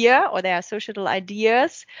idea, or there are societal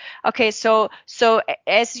ideas. Okay, so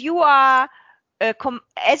as you are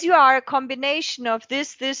as you are a combination of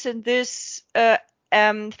this, and this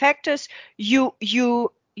factors, you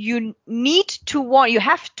need to want, you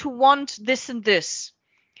have to want this and this.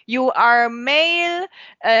 You are male,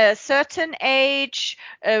 a certain age,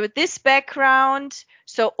 with this background,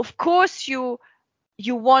 so of course you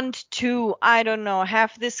want to, I don't know,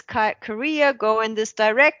 have this career, go in this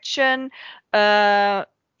direction.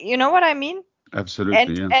 You know what I mean?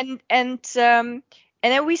 Absolutely. Yeah. And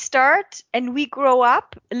then we start and we grow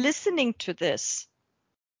up listening to this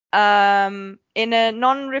in a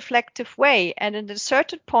non-reflective way, and at a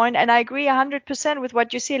certain point, and I agree 100% with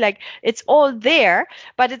what you say, like it's all there,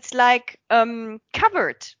 but it's like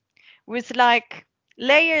covered with like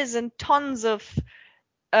layers and tons of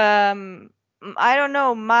I don't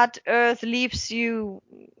know, mud, earth, leaves, and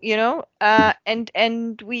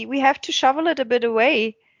we have to shovel it a bit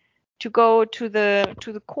away to go to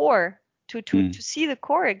the core, Mm. to see the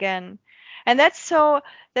core again. And that's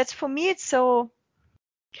for me, it's so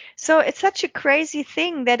it's such a crazy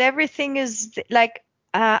thing that everything is like,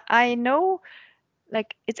 I know,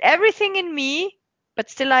 like it's everything in me, but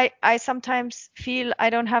still I sometimes feel I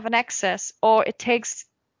don't have an access, or it takes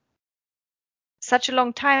such a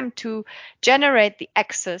long time to generate the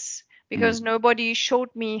access because Mm. nobody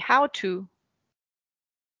showed me how to.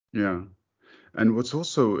 Yeah. And what's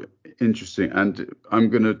also interesting, and I'm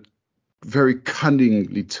going to very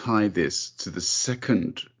cunningly tie this to the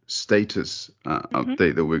second status Hmm.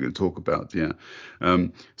 update that we're going to talk about. Yeah.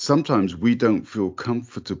 Sometimes we don't feel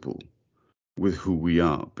comfortable with who we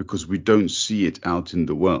are because we don't see it out in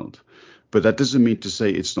the world. But that doesn't mean to say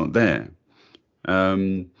it's not there.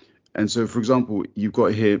 And so, for example, you've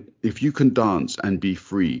got here, if you can dance and be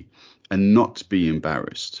free and not be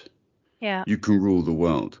embarrassed, Yeah. you can rule the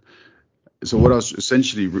world. So what I was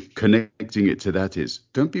essentially connecting it to that is,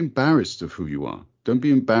 don't be embarrassed of who you are. Don't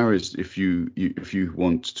be embarrassed if you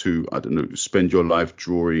want to, I don't know, spend your life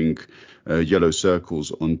drawing yellow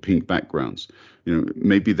circles on pink backgrounds.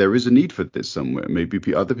 Maybe there is a need for this somewhere.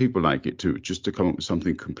 Maybe other people like it too, just to come up with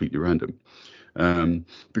something completely random.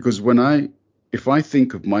 Because if I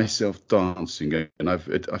think of myself dancing, and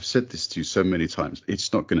I've said this to you so many times,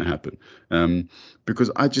 it's not going to happen, because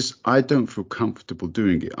I don't feel comfortable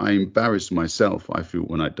doing it. I embarrass myself, I feel,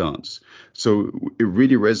 when I dance. So it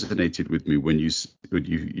really resonated with me when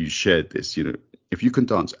you shared this. If you can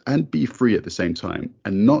dance and be free at the same time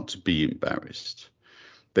and not be embarrassed,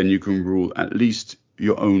 then you can rule at least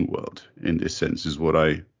your own world. In this sense, is what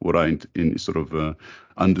I in sort of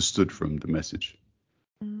understood from the message.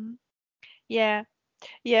 Mhm. Yeah.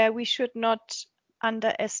 Yeah, we should not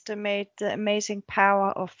underestimate the amazing power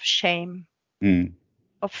of shame. Mm.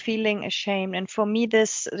 feeling ashamed. And for me,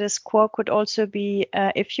 this quote could also be,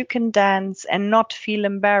 if you can dance and not feel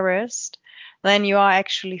embarrassed, then you are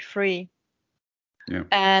actually free. Yeah.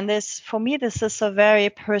 And for me, this is a very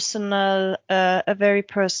personal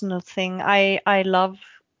thing. I love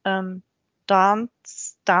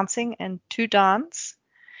dancing and to dance,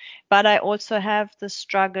 but I also have the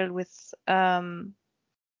struggle with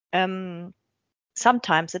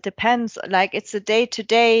sometimes it depends. Like it's a day to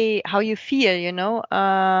day how you feel, you know.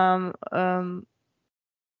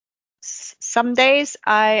 Some days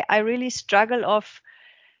I really struggle of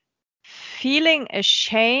feeling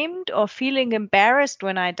ashamed or feeling embarrassed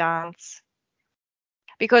when I dance.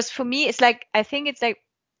 Because for me, it's like, I think it's like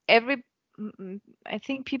I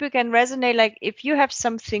think people can resonate, like if you have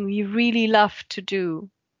something you really love to do.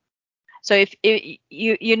 So if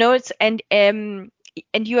you know it's and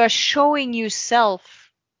you are showing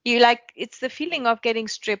yourself, you like, it's the feeling of getting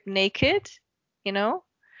stripped naked, you know.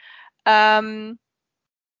 Um,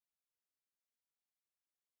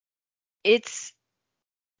 it's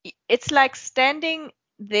like standing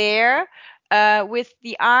there with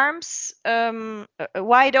the arms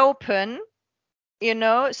wide open, you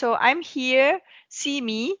know. So I'm here, see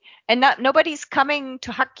me, and nobody's coming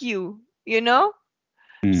to hug you, you know.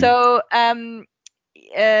 So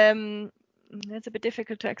that's a bit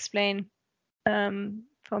difficult to explain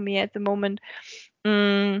for me at the moment.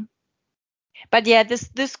 But yeah,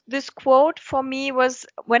 this quote for me was,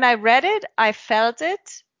 when I read it, I felt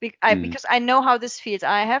it because I know how this feels.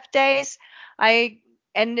 I have days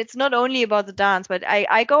and it's not only about the dance, but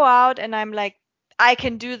I go out and I'm like, I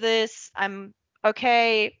can do this. I'm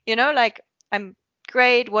okay, you know, like I'm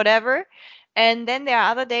great, whatever. And then there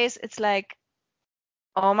are other days it's like,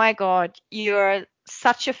 oh my God, you're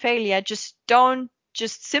such a failure. Just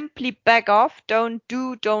simply back off. Don't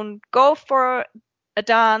go for a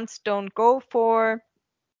dance. Don't go for,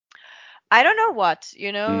 I don't know what,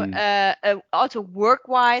 you know, also work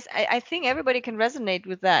wise. I think everybody can resonate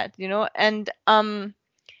with that, you know, and,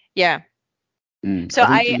 yeah. So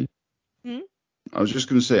I think hmm? I was just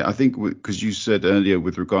going to say, I think because you said earlier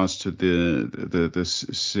with regards to the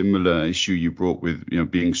similar issue you brought with, you know,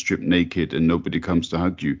 being stripped naked and nobody comes to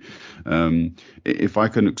hug you. If I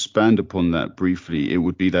can expand upon that briefly, it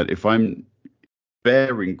would be that if I'm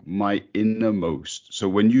bearing my innermost, so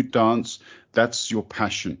when you dance, that's your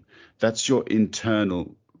passion, that's your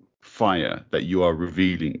internal fire that you are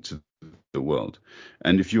revealing to the world.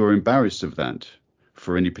 And if you are embarrassed of that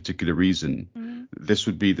for any particular reason, this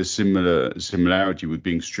would be the similarity with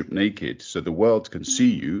being stripped naked. So the world can see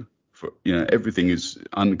you, for, you know, everything is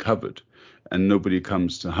uncovered, and nobody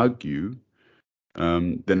comes to hug you.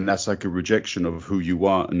 Then that's like a rejection of who you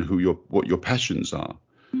are and what your passions are.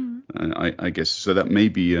 I guess so. That may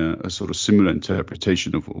be a sort of similar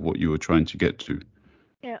interpretation of what you were trying to get to.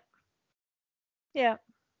 Yeah, yeah, Yeah.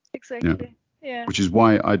 exactly. Yeah. Which is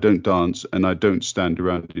why I don't dance and I don't stand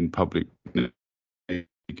around in public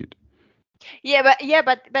naked.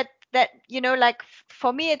 But that, you know, like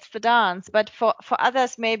for me it's the dance, but for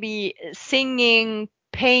others maybe singing,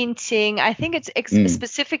 painting. I think it's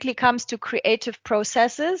specifically comes to creative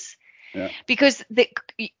processes, Yeah. because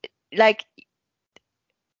like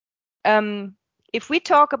if we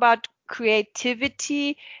talk about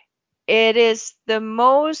creativity, it is the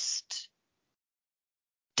most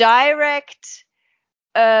direct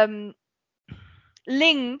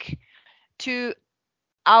link to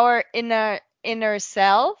our inner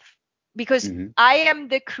self, because I am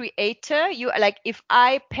the creator. You, like, if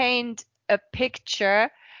I paint a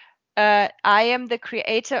picture, I am the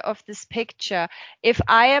creator of this picture. If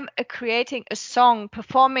I am creating a song,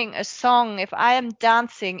 performing a song, if I am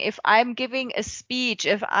dancing, if I'm giving a speech,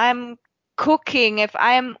 if I'm cooking, if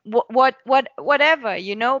I am whatever,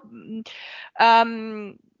 you know,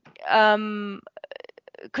 um, um,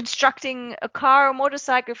 constructing a car or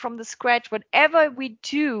motorcycle from the scratch, whatever we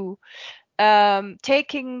do,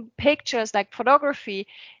 taking pictures like photography,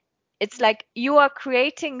 it's like you are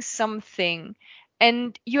creating something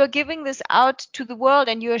and you are giving this out to the world,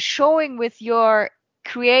 and you are showing with your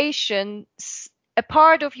creation a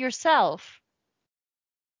part of yourself,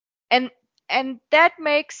 and that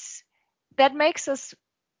makes us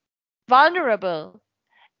vulnerable.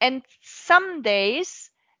 And some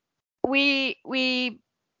days we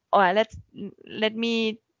or let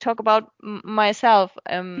me talk about myself,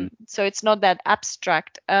 so it's not that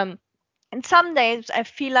abstract. And some days I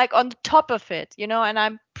feel like on the top of it, you know, and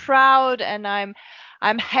I'm proud and I'm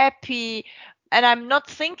happy and I'm not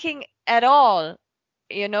thinking at all,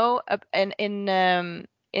 you know, in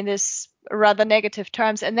this rather negative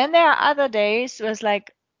terms. And then there are other days where it's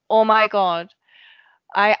like, oh my God,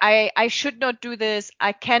 I should not do this.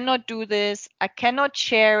 I cannot do this. I cannot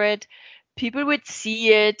share it. People would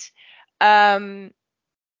see it.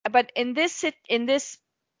 But in this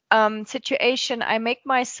situation, I make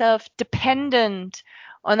myself dependent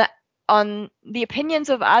on the opinions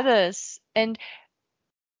of others, and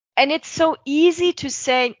it's so easy to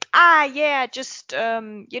say, yeah, just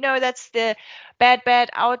that's the bad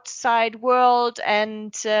outside world,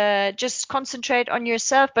 and just concentrate on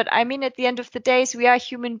yourself. But I mean, at the end of the days, we are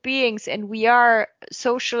human beings, and we are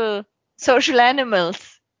social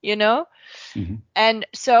animals, Hmm. and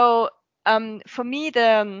so for me,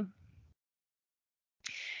 the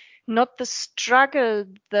not the struggle,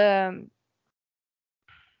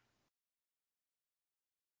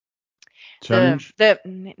 Challenge.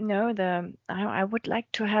 I would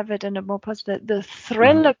like to have it in a more positive,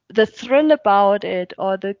 Uh-huh. the thrill about it,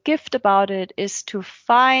 or the gift about it, is to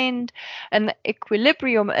find an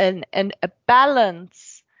equilibrium and a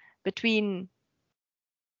balance between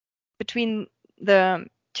the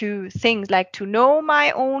two things, like to know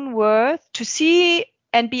my own worth, to see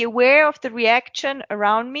and be aware of the reaction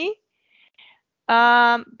around me,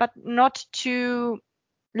 but not to,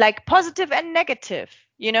 like, positive and negative,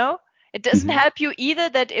 it doesn't Hmm. help you either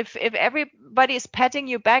that if everybody is patting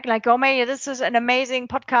you back, like, oh man, this is an amazing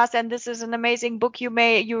podcast and this is an amazing book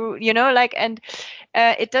like, and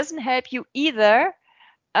it doesn't help you either,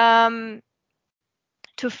 um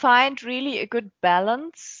to find really a good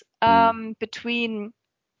balance Mm. between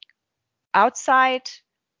outside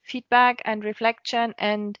feedback and reflection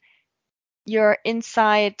and your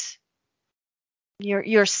inside,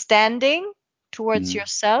 your standing towards Mm.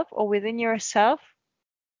 yourself or within yourself.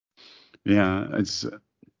 Yeah, it's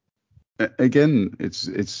again, it's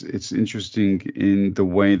interesting in the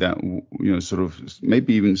way that sort of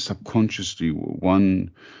maybe even subconsciously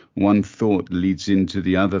one thought leads into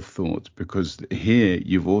the other thought, because here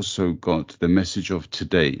you've also got the message of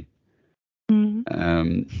today, Mhm.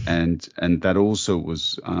 and that also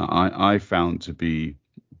was I found to be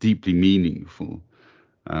deeply meaningful.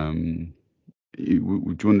 Um,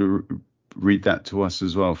 would you want to read that to us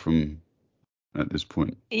as well from at this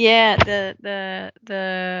point? Yeah,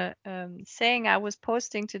 the saying I was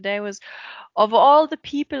posting today was, of all the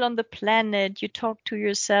people on the planet, you talk to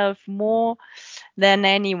yourself more than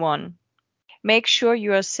anyone. Make sure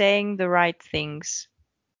you are saying the right things.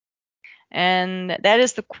 And that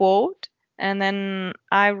is the quote. And then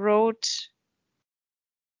I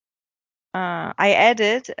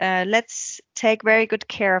added, let's take very good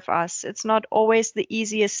care of us. It's not always the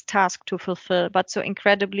easiest task to fulfill, but so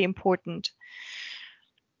incredibly important.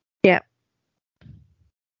 Yeah.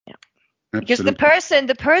 Yeah. Because the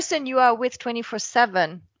Absolutely. person you are with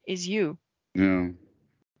 24/7 is you. Yeah.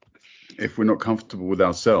 If we're not comfortable with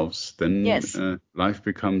ourselves, then Yes. life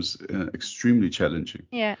becomes extremely challenging.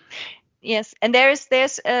 Yeah. Yes. And there's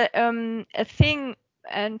a thing,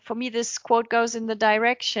 and for me this quote goes in the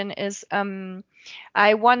direction is,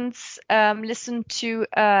 I once listened to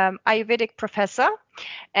Ayurvedic professor,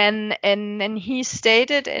 and he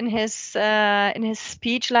stated in his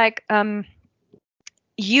speech, like,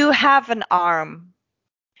 you have an arm,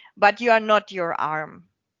 but you are not your arm,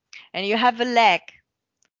 and you have a leg,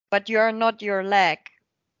 but you are not your leg,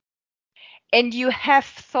 and you have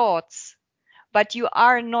thoughts, but you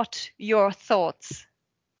are not your thoughts.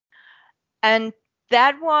 And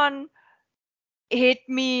that one hit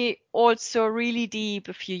me also really deep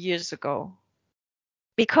a few years ago,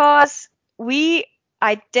 because we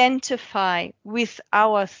identify with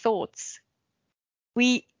our thoughts.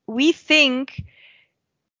 We think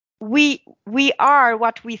we are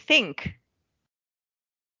what we think,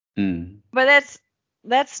 Mm. but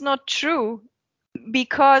that's not true,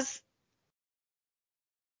 because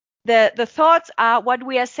the thoughts are what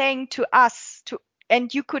we are saying to us,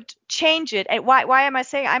 and you could change it. And why am I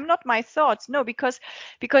saying I'm not my thoughts? No, because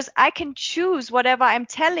I can choose whatever I'm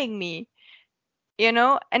telling me,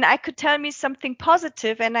 and I could tell me something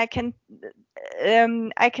positive, and I could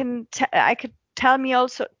tell me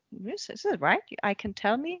also, yes, this is right. I can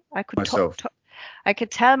tell me, Myself. I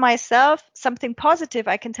could tell myself something positive,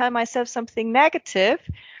 I can tell myself something negative.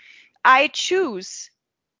 I choose.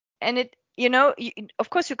 And of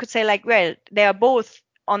course you could say, like, well, they are both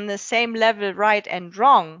on the same level, right and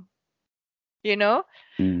wrong, you know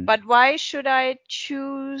Mm. but why should I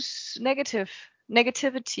choose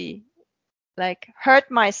negativity, like hurt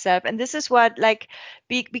myself? And this is what, like,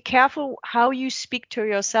 be careful how you speak to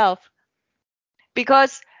yourself,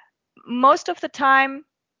 because most of the time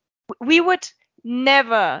we would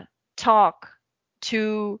never talk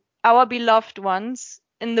to our beloved ones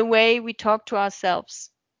in the way we talk to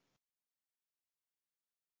ourselves.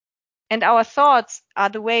 and our thoughts are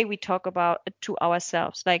the way we talk about it to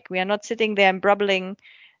ourselves. Like we are not sitting there and brubbling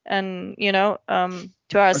and to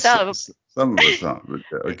ourselves. Some of us are, but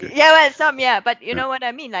okay. Yeah, well, some, yeah, but you Yeah, know what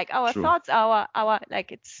I mean. Like our sure. thoughts, our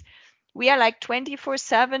like we are like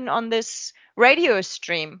 24/7 on this radio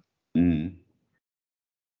stream. Mm.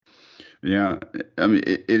 Yeah, I mean,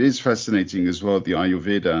 it is fascinating as well, the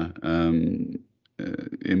Ayurveda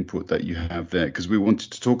input that you have there, because we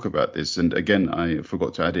wanted to talk about this. And again, I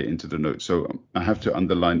forgot to add it into the notes. So I have to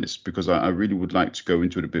underline this because I really would like to go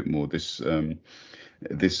into it a bit more. This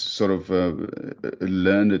sort of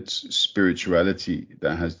learned spirituality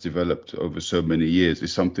that has developed over so many years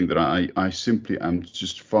is something that I simply am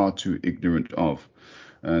just far too ignorant of.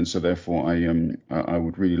 And so therefore I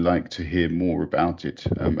would really like to hear more about it.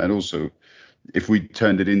 And also, if we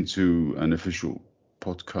turned it into an official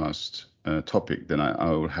podcast topic, then I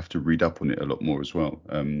will have to read up on it a lot more as well.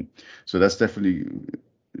 So that's definitely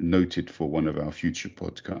noted for one of our future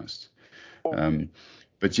podcasts.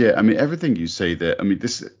 But yeah, I mean, everything you say there, I mean,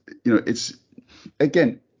 this, it's,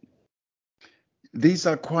 again, these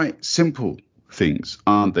are quite simple things,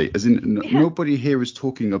 aren't they? As in, Yeah. nobody here is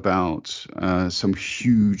talking about some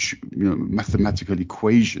huge, mathematical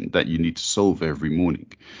equation that you need to solve every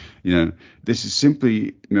morning. This is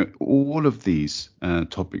simply, all of these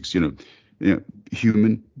topics.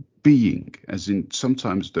 Human being, as in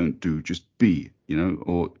sometimes don't do, just be.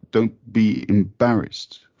 Or don't be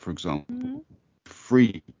embarrassed, for example.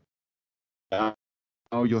 Free.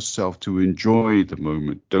 Allow yourself to enjoy the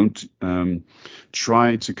moment. Don't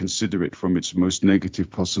try to consider it from its most negative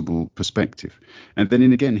possible perspective. And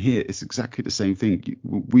then again, here, it's exactly the same thing.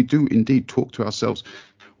 We do indeed talk to ourselves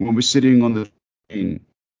when we're sitting on the train,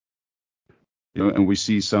 and we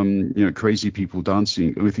see some, crazy people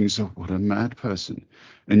dancing, and we think, so what a mad person.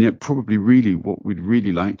 And yet probably really what we'd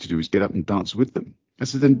really like to do is get up and dance with them. I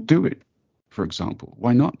said, then do it, for example.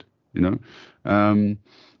 Why not?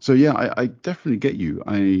 So yeah, I definitely get you.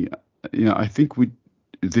 I think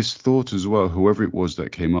this thought as well, whoever it was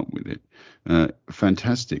that came up with it,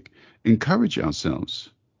 fantastic. Encourage ourselves.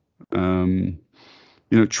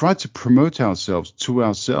 Try to promote ourselves to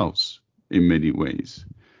ourselves in many ways,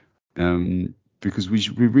 because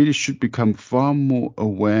we really should become far more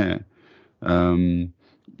aware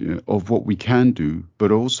of what we can do,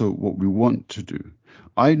 but also what we want to do.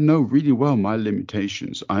 I know really well my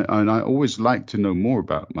limitations, and I always like to know more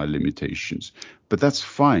about my limitations. But that's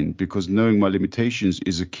fine, because knowing my limitations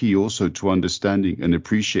is a key also to understanding and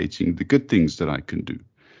appreciating the good things that I can do.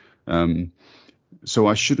 So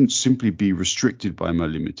I shouldn't simply be restricted by my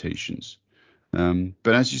limitations.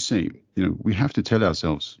 But as you say, we have to tell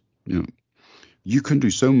ourselves, you can do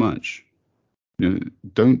so much.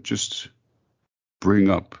 Don't just bring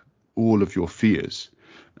up all of your fears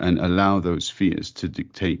and allow those fears to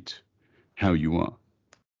dictate how you are.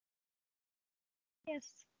 Yes,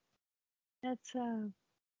 that's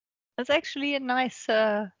actually a nice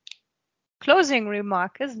closing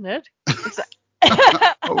remark, isn't it?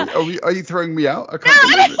 Are you throwing me out? I No, can't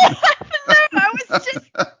believe it. I was just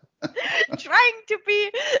trying to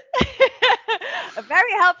be a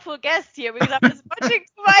very helpful guest here because I was watching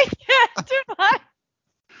That's to my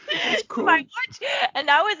cool. watch, and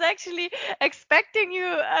I was actually expecting you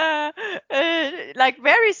like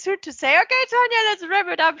very soon to say, "Okay, Tanya, let's wrap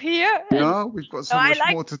it up here." And No, we've got so so I much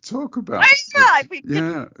like, more to talk oh, about. yeah, But we could.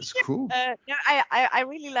 yeah, it's cool. No, I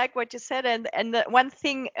really like what you said, and the one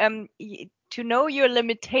thing to know your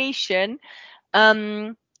limitation.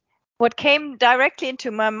 What came directly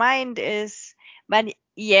into my mind is, but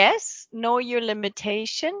yes, know your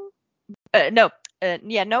limitation. No,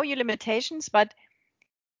 know your limitations, but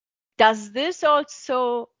does this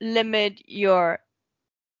also limit your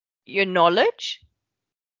knowledge?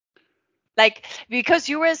 Like, because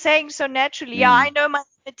you were saying so naturally, yeah, I know my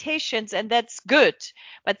limitations, and that's good.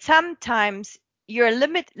 But sometimes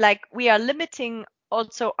like we are limiting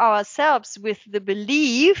also ourselves with the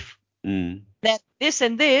belief that this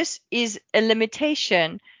and this is a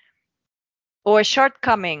limitation or a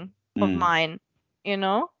shortcoming of mine, you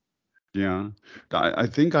know? Yeah, I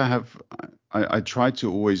think I have. I try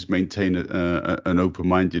to always maintain an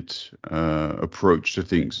open-minded approach to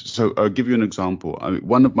things. So I'll give you an example.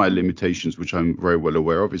 One of my limitations, which I'm very well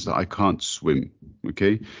aware of, is that I can't swim.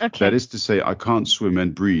 Okay, that Okay. is to say, I can't swim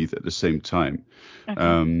and breathe at the same time.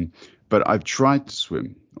 Okay. But I've tried to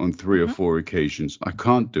swim on 3 or 4 occasions. I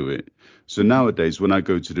can't do it. So Mhm. nowadays, when I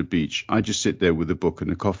go to the beach, I just sit there with a book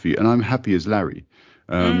and a coffee, and I'm happy as Larry.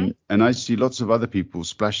 Mm. And I see lots of other people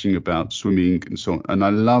splashing about, swimming and so on. And I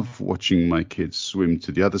love watching my kids swim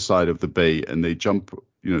to the other side of the bay, and they jump,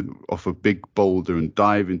 off a big boulder and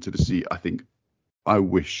dive into the sea. I think, I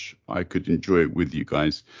wish I could enjoy it with you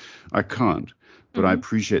guys. I can't, but I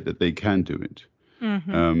appreciate that they can do it.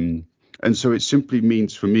 And so it simply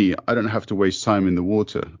means for me, I don't have to waste time in the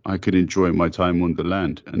water. I can enjoy my time on the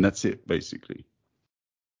land, and that's it, basically.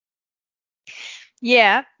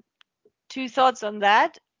 Yeah, two thoughts on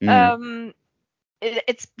that.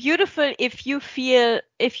 It's beautiful if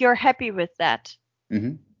you're happy with that,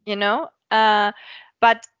 you know.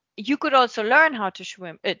 But you could also learn how to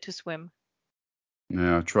swim.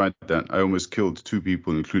 Yeah, I tried that. I almost killed 2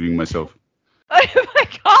 people, including myself. Oh my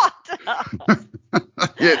God.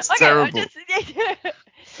 Yeah, it's Okay, I terrible.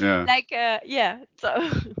 yeah. So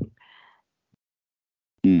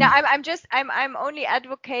yeah, I'm only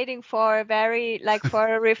advocating for a very for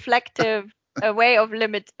a reflective way of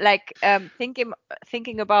thinking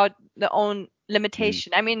about the own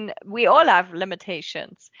limitation. I mean, we all have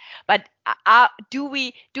limitations, but do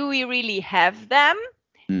we really have them,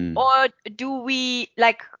 or do we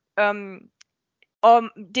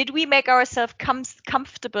or did we make ourselves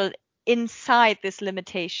comfortable inside these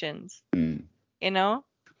limitations? You know?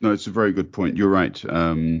 No, it's a very good point. You're right.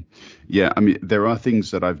 Yeah, I mean, there are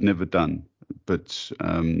things that I've never done, but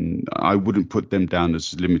I wouldn't put them down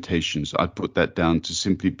as limitations. I'd put that down to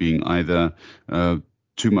simply being either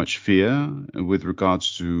too much fear with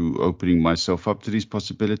regards to opening myself up to these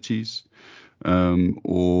possibilities,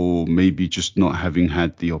 or maybe just not having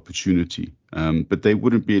had the opportunity. But they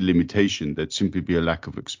wouldn't be a limitation. They'd simply be a lack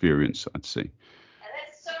of experience, I'd say. And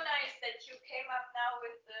that's so nice that you came up now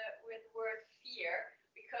with word fear,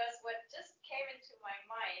 because what just came into my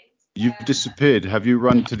mind. You've disappeared. Have you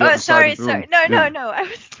run to the other side Sorry, of the room? No, no. I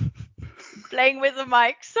was playing with the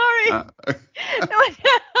mic. Sorry.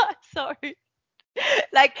 Sorry.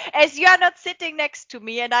 Like, as you are not sitting next to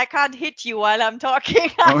me and I can't hit you while I'm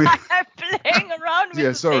talking, I'm playing around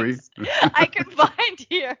with the things I can find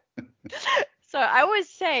here. So I was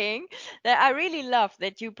saying that I really love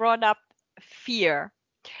that you brought up fear,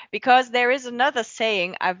 because there is another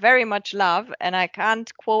saying I very much love, and I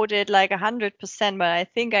can't quote it 100%, but I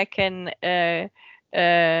think I can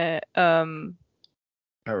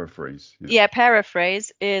paraphrase. Yeah,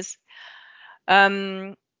 paraphrase is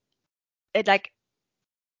it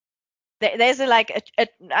there's I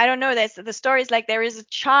don't know, there's the story is there is a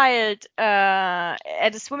child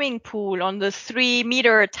at a swimming pool on the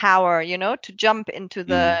 3-meter tower, to jump into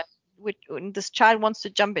the this child wants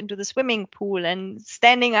to jump into the swimming pool, and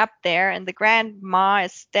standing up there, and the grandma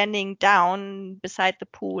is standing down beside the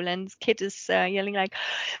pool, and this kid is yelling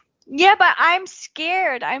yeah, but I'm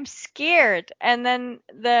scared, and then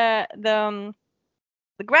the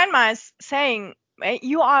grandma is saying,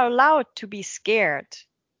 you are allowed to be scared.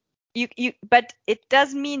 But it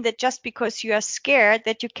does mean that just because you are scared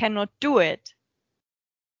that you cannot do it.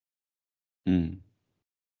 And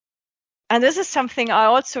this is something I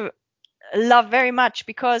also love very much,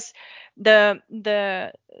 because the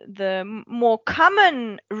more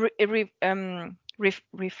common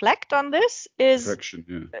reflection on this is if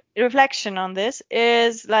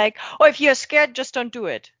you're scared, just don't do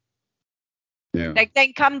it.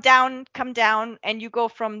 Then come down, and you go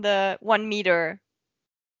from the 1-meter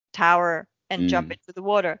tower and jump into the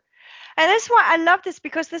water. And that's why I love this,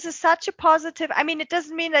 because this is such a positive. I mean, it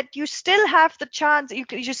doesn't mean that you still have the chance,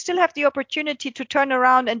 you still have the opportunity to turn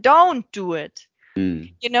around and don't do it,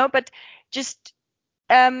 but just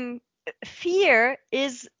fear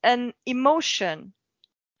is an emotion,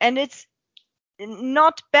 and it's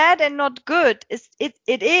not bad and not good. It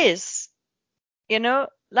is,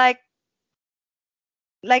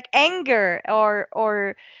 like anger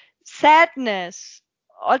or sadness,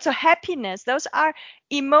 also happiness. Those are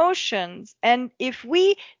emotions, and if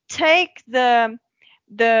we take the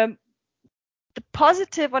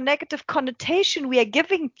positive or negative connotation we are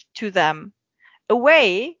giving to them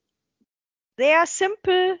away, they are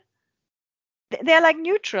simple, they're like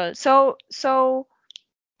neutral. So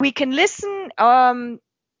we can listen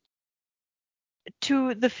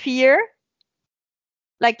to the fear.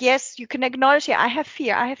 Yes, you can acknowledge, I have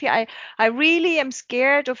fear. I really am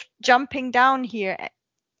scared of jumping down here.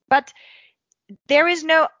 But there is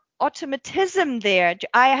no automatism there.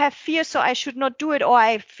 I have fear, so I should not do it, or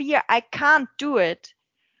I fear I can't do it.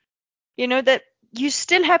 That you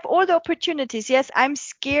still have all the opportunities. Yes, I'm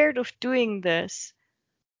scared of doing this.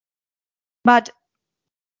 But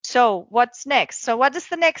so what's next? So what is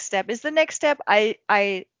the next step? Is the next step I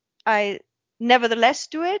nevertheless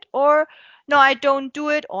do it, or no, I don't do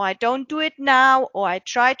it, or I don't do it now, or I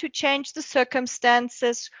try to change the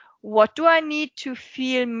circumstances? What do I need to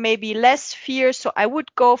feel maybe less fear, so I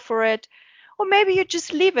would go for it? Or maybe you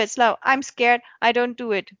just leave it. I'm scared, I don't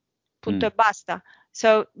do it. Punto basta.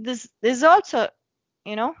 So this is also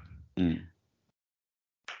you know. Mm.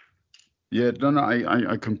 Yeah, no,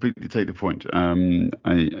 I completely take the point.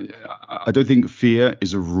 I don't think fear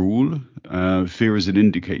is a rule. Fear is an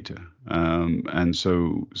indicator, and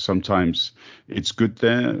so sometimes it's good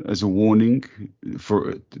there as a warning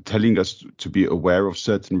for telling us to be aware of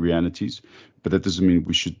certain realities, but that doesn't mean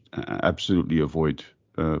we should absolutely avoid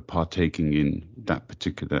partaking in that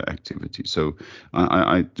particular activity. So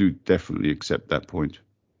I do definitely accept that point.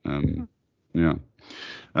 Yeah.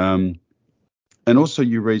 Um, and also,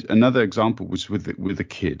 you raised another example was with a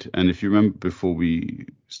kid. And if you remember, before we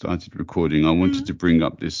started recording, I wanted to bring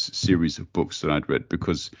up this series of books that I'd read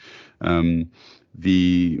because um,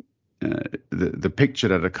 the, the picture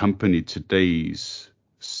that accompanied today's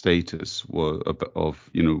status was of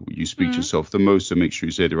you speak to yourself the most, so make sure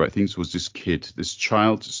you say the right things. Was this kid, this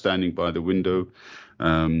child standing by the window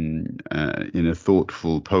in a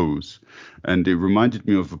thoughtful pose, and it reminded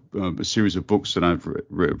me of a series of books that I've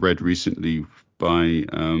read recently by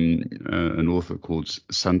an author called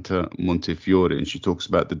Santa Montefiore, and she talks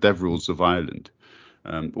about the Devils of Ireland,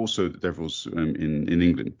 also the Devils in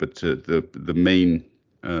England, but the main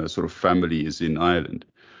sort of family is in Ireland.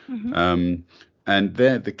 And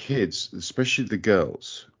there, the kids, especially the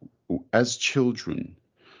girls, as children,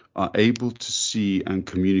 are able to see and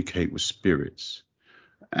communicate with spirits.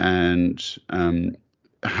 And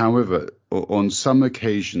however, on some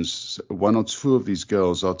occasions, one or two of these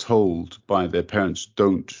girls are told by their parents,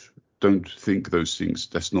 don't think those things.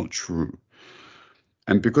 That's not true.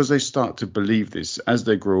 And because they start to believe this, as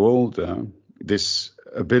they grow older, this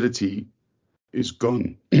ability is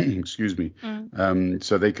gone. Excuse me.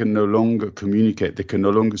 So they can no longer communicate. They can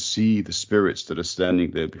no longer see the spirits that are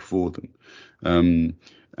standing there before them.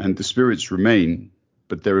 And the spirits remain,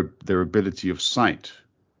 but their ability of sight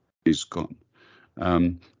is gone.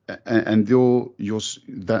 And your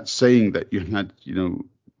that saying that you had,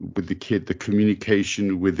 with the kid, the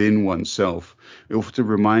communication within oneself, it often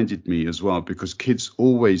reminded me as well, because kids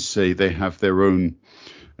always say they have their own.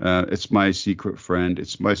 It's my secret friend.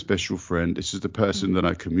 It's my special friend. This is the person that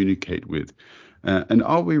I communicate with. And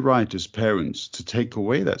are we right as parents to take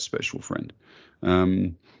away that special friend?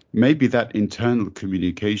 Maybe that internal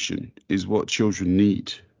communication is what children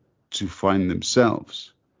need to find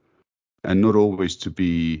themselves, and not always to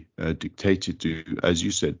be dictated to, as you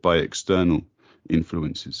said, by external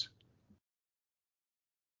influences.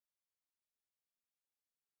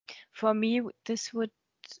 For me, this would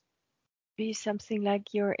be something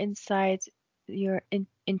like your insight, your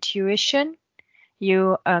intuition,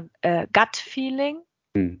 your gut feeling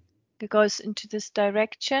that goes into this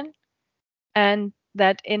direction. And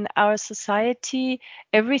that in our society,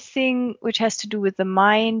 everything which has to do with the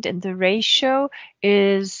mind and the ratio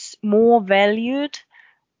is more valued,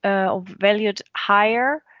 or valued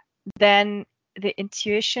higher than the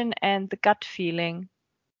intuition and the gut feeling.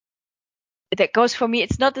 That goes for me.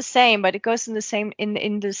 It's not the same, but it goes in the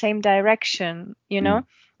same direction,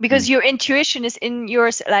 because your intuition is in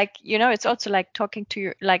yours, like, it's also like talking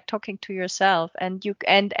to yourself, and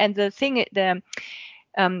the thing, the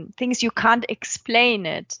things you can't explain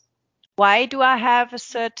it. Why do I have a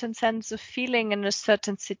certain sense of feeling in a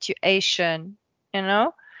certain situation?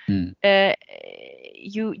 You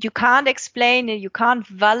can't explain it. You can't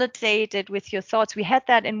validate it with your thoughts. We had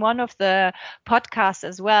that in one of the podcasts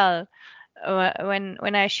as well,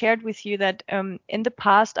 when I shared with you that in the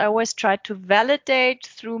past I always tried to validate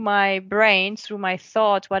through my brain, through my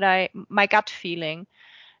thoughts, my gut feeling,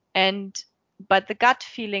 but the gut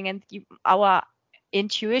feeling and our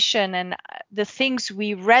intuition and the things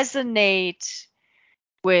we resonate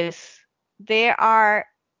with, they are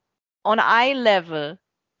on eye level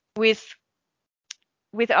with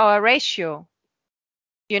our ratio.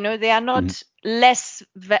 They are not less,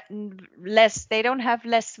 they don't have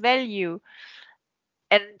less value.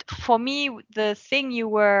 And for me, the thing you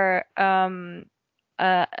were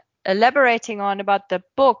elaborating on about the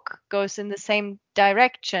book goes in the same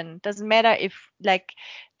direction. Doesn't matter if, like,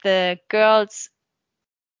 the girls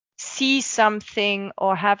see something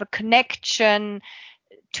or have a connection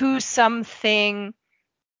to something.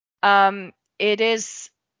 It is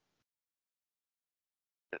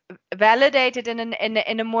validated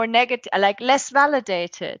in a more negative, like less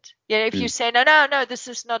validated. If you say no, this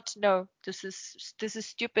is not, no, this is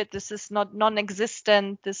stupid, this is not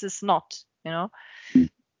non-existent, this is not,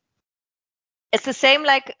 it's the same,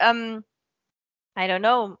 like I don't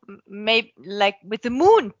know, maybe like with the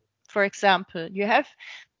moon, for example. You have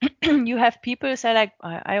you have people who say, like,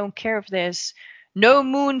 I don't care if there's no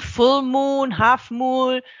moon, full moon, half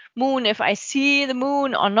moon, if I see the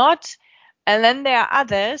moon or not. And then there are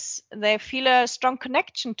others, they feel a strong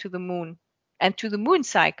connection to the moon. and to the moon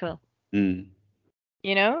cycle. Mm.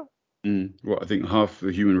 You know? Well, I think half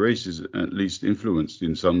the human race is at least influenced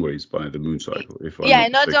in some ways by the moon cycle, if I'm Yeah, not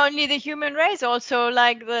and not mistaken. only the human race, also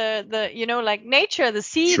like the like nature, the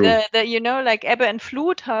sea, Sure. the like Ebbe and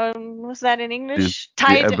Flut. How was that in Yeah. English? The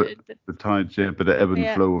Tide. ebb, the tides, yeah, but the ebb and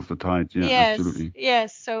Yeah. flow of the tides, yeah, Yes. absolutely.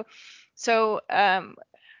 Yes. So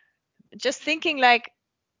just thinking like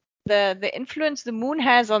the influence the moon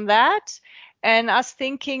has on that, and us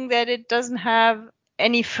thinking that it doesn't have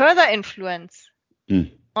any further influence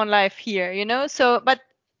on life here, So, but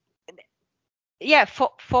yeah,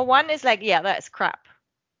 for one is like, yeah, that's crap.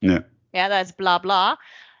 Yeah. Yeah, that's blah blah.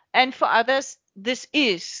 And for others,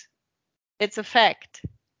 it's a fact.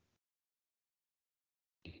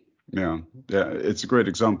 Yeah, it's a great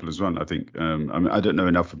example as well, I think. I mean, I don't know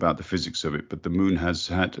enough about the physics of it, but the moon has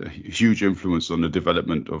had a huge influence on the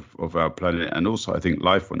development of our planet, and also, I think,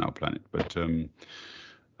 life on our planet. But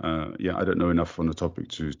yeah, I don't know enough on the topic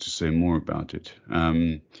to say more about it.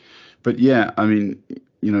 But yeah, I mean,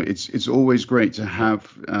 it's always great to have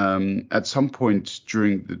at some point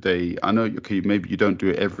during the day. I know, okay, maybe you don't do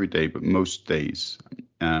it every day, but most days,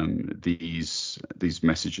 these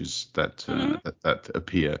messages that that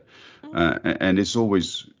appear, and it's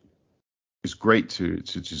great to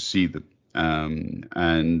see them.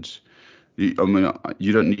 And I mean,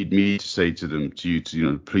 you don't need me to say to them to you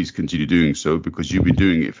to please continue doing so, because you've been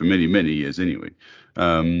doing it for many years anyway.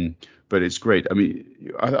 But it's great. I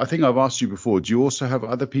mean, I think I've asked you before. Do you also have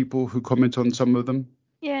other people who comment on some of them?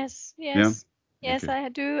 Yes, Yeah. yes, Okay. I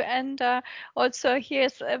do. And also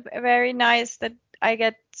here's a very nice that I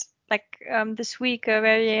get like this week. A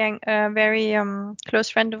very close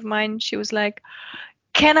friend of mine. She was like,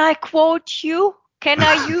 "Can I quote you? Can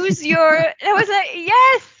I use your?" I was like,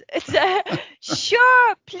 "Yes,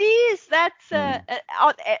 sure, please." That's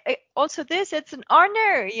also this. It's an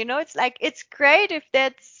honor, It's like it's great if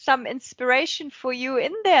there's some inspiration for you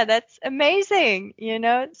in there. That's amazing,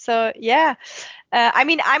 So yeah, I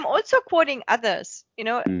mean, I'm also quoting others.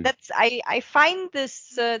 That's I find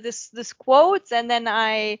this quotes, and then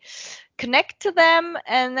I connect to them,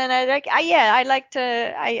 and then I like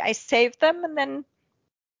to I save them, and then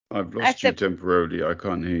I've I lost you said, temporarily. I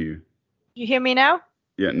can't hear you. you hear me now?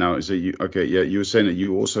 Yeah. Now is it you? Okay. Yeah. You were saying that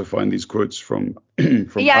you also find these quotes from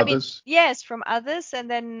from Yeah, I mean, others. yes, from others, and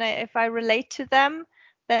then if I relate to them,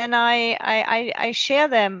 then I share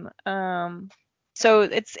them. So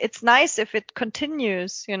it's nice if it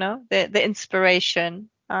continues, the inspiration.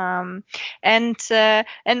 And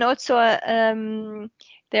also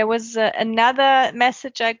there was another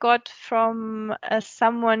message I got from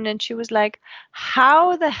someone, and she was like,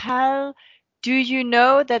 "How the hell do you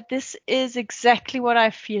know that this is exactly what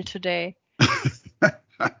I feel today?"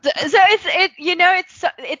 So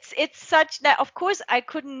it's such that, of course, I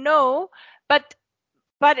couldn't know, but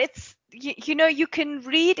it's you can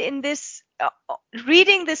read in this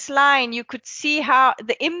reading this line, you could see how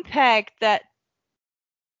the impact that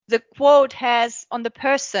the quote has on the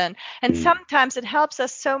person. And sometimes it helps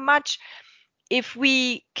us so much if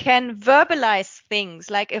we can verbalize things,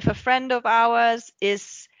 like if a friend of ours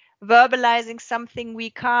is verbalizing something we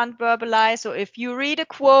can't verbalize, or if you read a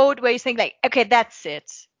quote where you think like, okay, that's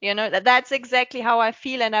it, that's exactly how I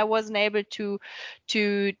feel, and I wasn't able to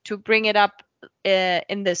bring it up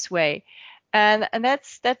in this way, and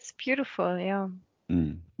that's beautiful. Yeah.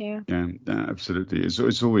 Yeah. Yeah, absolutely.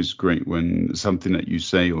 It's always great when something that you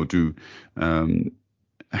say or do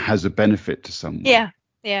has a benefit to someone. Yeah,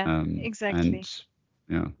 And exactly.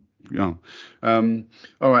 yeah, yeah.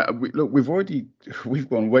 All right. Look, we've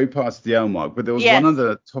gone way past the hour mark, but there was one Yes.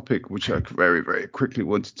 other topic which I very quickly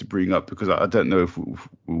wanted to bring up, because I don't know if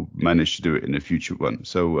we'll manage to do it in a future one.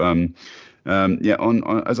 So yeah,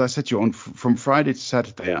 on as I said to you, from Friday to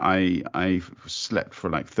Saturday, I slept for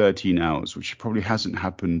like 13 hours, which probably hasn't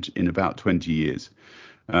happened in about 20 years.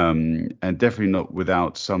 And definitely not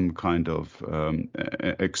without some kind of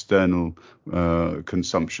external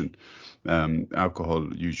consumption, alcohol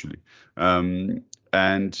usually.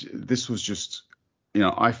 And this was just,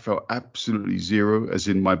 I felt absolutely zero, as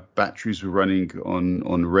in my batteries were running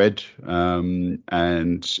on red,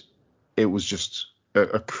 and it was just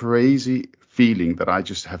a crazy feeling that I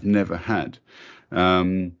just have never had.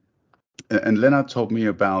 And Lennart told me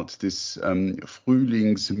about this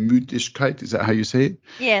Frühlingsmüdigkeit. Is that how you say it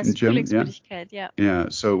in Yes, German? Yeah. Frühlingsmüdigkeit. Yeah. Yeah.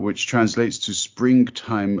 So, which translates to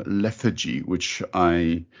springtime lethargy, which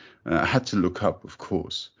I had to look up, of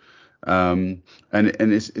course. And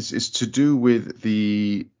it's to do with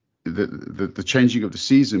the changing of the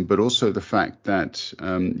season, but also the fact that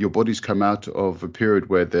your bodies come out of a period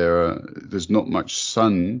where there's not much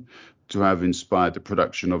sun to have inspired the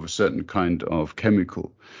production of a certain kind of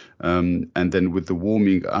chemical. And then with the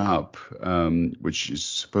warming up, which is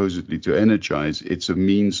supposedly to energize, it's a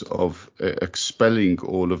means of expelling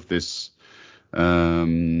all of this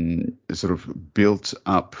sort of built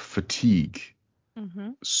up fatigue.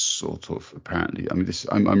 Sort of, apparently. I mean,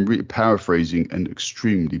 I'm really paraphrasing and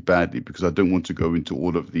extremely badly because I don't want to go into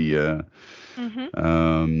all of the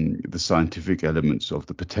scientific elements of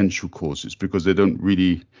the potential causes, because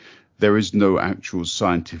there is no actual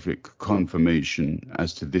scientific confirmation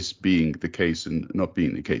as to this being the case and not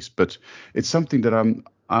being the case. But it's something that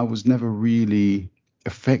I was never really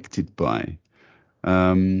affected by.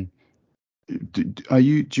 Do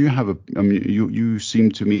you have I mean, you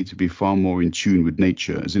seem to me to be far more in tune with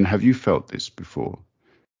nature. As in, have you felt this before?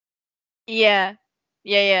 Yeah,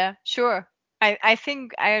 sure. I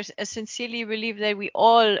think I sincerely believe that we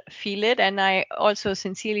all feel it, and I also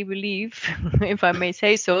sincerely believe, if I may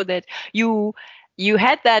say so, that you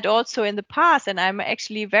had that also in the past, and I'm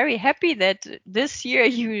actually very happy that this year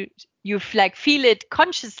you like feel it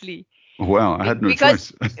consciously. Wow, I had no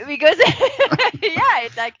because choice. because yeah,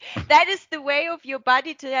 it's like that is the way of your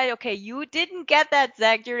body to say, okay, you didn't get that,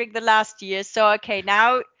 Zach, during the last year, so okay,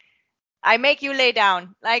 now I make you lay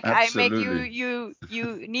down. Like I make Absolutely.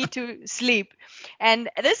 you need to sleep. And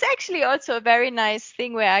this is actually also a very nice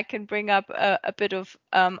thing where I can bring up a bit of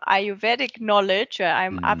Ayurvedic knowledge.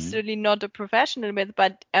 I'm absolutely not a professional with,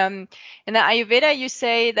 but in the Ayurveda you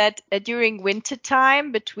say that during winter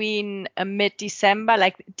time between mid-December,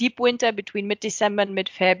 like deep winter between mid-December and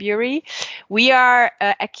mid-February, we are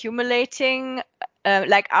accumulating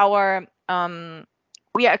like our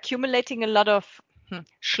we are accumulating a lot of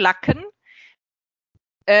Schlacken.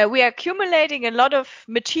 We are accumulating a lot of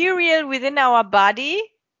material within our body,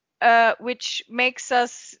 which makes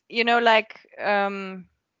us, like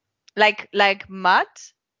mud,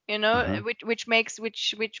 which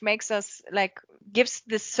makes us like gives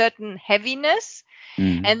this certain heaviness.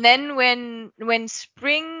 And then when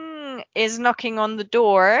spring is knocking on the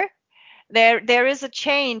door, there is a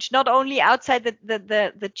change, not only outside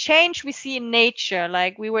the change we see in nature,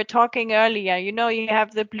 like we were talking earlier. You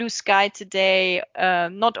have the blue sky today,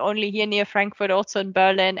 not only here near Frankfurt, also in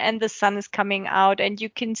Berlin, and the sun is coming out, and you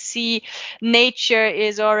can see nature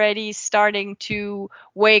is already starting to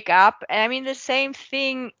wake up. And I mean, the same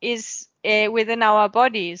thing is within our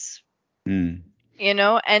bodies, and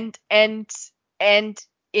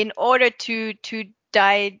in order to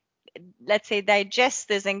let's say digest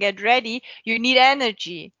this and get ready, you need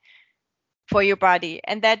energy for your body,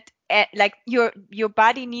 and that like your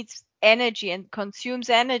body needs energy and consumes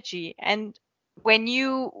energy, and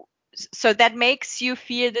so that makes you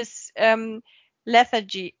feel this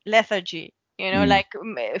lethargy, like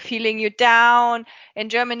feeling you down. In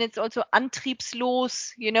German it's also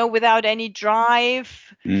antriebslos, without any drive.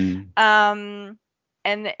 And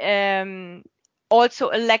also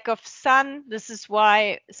a lack of sun. This is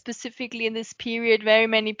why specifically in this period very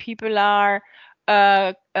many people are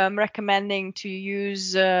recommending to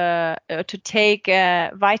use to take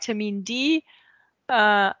vitamin D,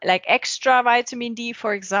 like extra vitamin D,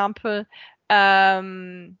 for example,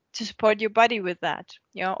 to support your body with that.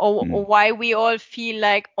 Or why we all feel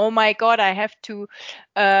like, oh my God, I have to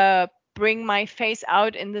bring my face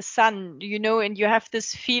out in the sun, and you have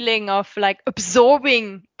this feeling of like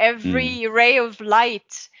absorbing every ray of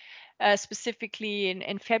light, specifically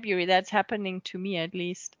in February. That's happening to me, at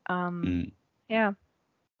least. Yeah.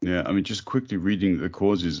 Yeah, I mean, just quickly reading the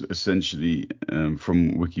causes, essentially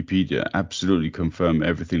from Wikipedia, absolutely confirm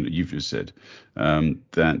everything that you've just said.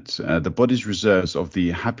 That the body's reserves of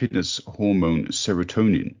the happiness hormone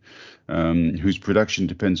serotonin, whose production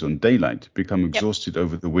depends on daylight, become exhausted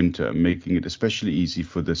over the winter, making it especially easy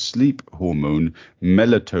for the sleep hormone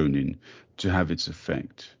melatonin to have its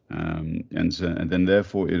effect. And then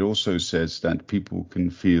therefore it also says that people can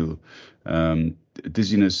feel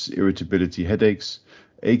dizziness, irritability, headaches,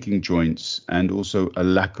 aching joints, and also a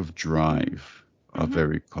lack of drive are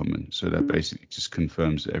very common. So that basically just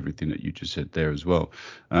confirms everything that you just said there as well.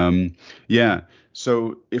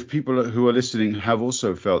 So if people who are listening have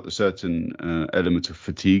also felt a certain element of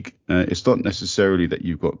fatigue, it's not necessarily that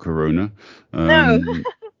you've got corona, No.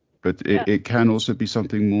 but it can also be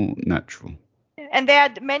something more natural. And there are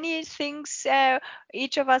many things,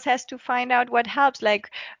 each of us has to find out what helps.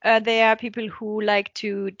 Like there are people who like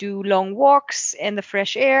to do long walks in the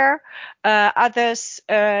fresh air. Others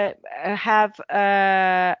have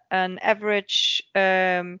an average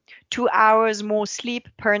 2 hours more sleep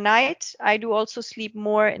per night. I do also sleep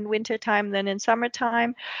more in wintertime than in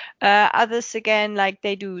summertime. Others again, like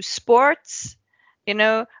they do sports,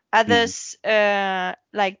 others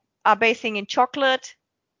like are basing in chocolate.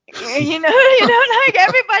 Like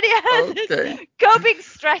everybody has Okay. this coping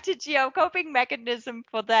strategy or coping mechanism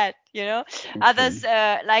for that. Others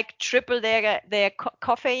like triple their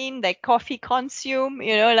caffeine, their coffee consume.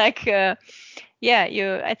 I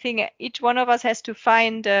think each one of us has to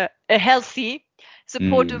find a healthy,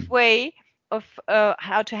 supportive way of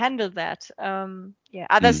how to handle that.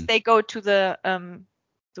 Others they go to the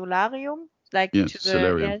solarium, like Yes, to the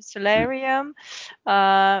solarium. solarium.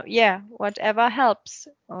 Whatever helps.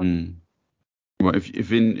 Well,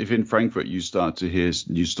 if in Frankfurt you start to hear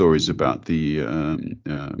news stories about the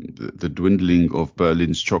dwindling of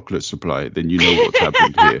Berlin's chocolate supply, then you know what's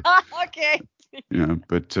happened here. Okay. Yeah,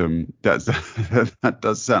 but that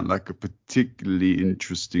does sound like a particularly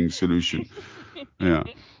interesting solution. Yeah,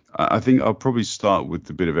 I think I'll probably start with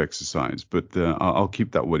a bit of exercise, but I'll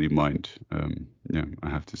keep that one in mind. I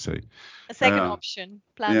have to say. A second option,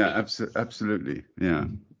 plan Yeah, B. absolutely. Yeah,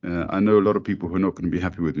 I know a lot of people who are not going to be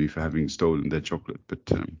happy with me for having stolen their chocolate, but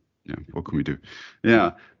what can we do?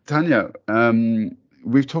 Yeah, Tanya,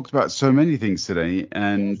 we've talked about so many things today,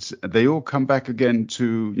 and they all come back again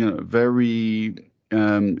to very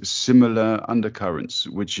similar undercurrents,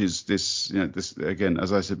 which is this again,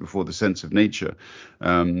 as I said before, the sense of nature.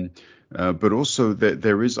 But also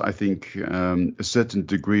there is, I think, a certain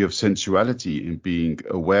degree of sensuality in being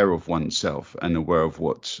aware of oneself and aware of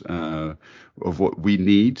what we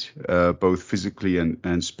need, both physically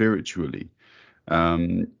and spiritually.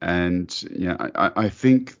 I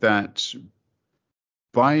think that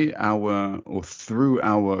through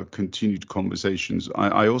our continued conversations,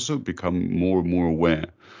 I also become more and more aware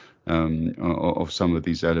of some of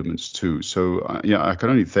these elements too. So I can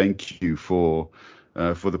only thank you for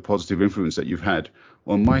the positive influence that you've had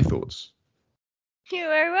on my thoughts. You're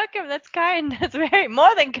very welcome. That's kind. That's very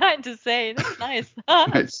more than kind to say. That's nice.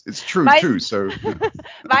 It's true too. So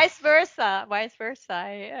vice versa. it's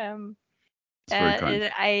very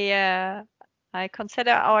kind. I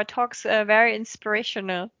consider our talks very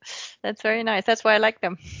inspirational. That's very nice. That's why I like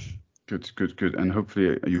them. Good. And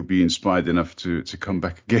hopefully you'll be inspired enough to come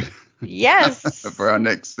back again. Yes. For our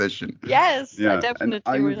next session. Yes, Yeah. I definitely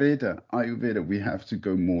and will. Ayurveda. We have to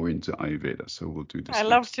go more into Ayurveda, so we'll do this. I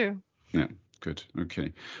love to. Yeah. Good.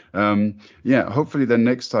 Okay. Hopefully then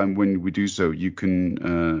next time when we do so, you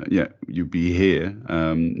can, you'll be here.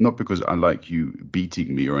 Not because I like you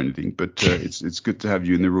beating me or anything, but it's good to have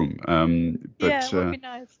you in the room. It would be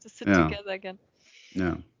nice to sit together again.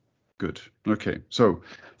 Yeah. Good. Okay. So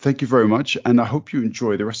thank you very much. And I hope you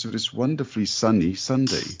enjoy the rest of this wonderfully sunny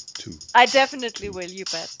Sunday too. I definitely will, you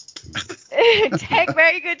bet. Take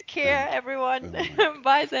very good care, everyone.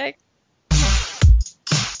 Bye, Zach.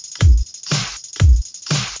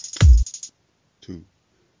 Two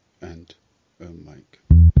and a mic.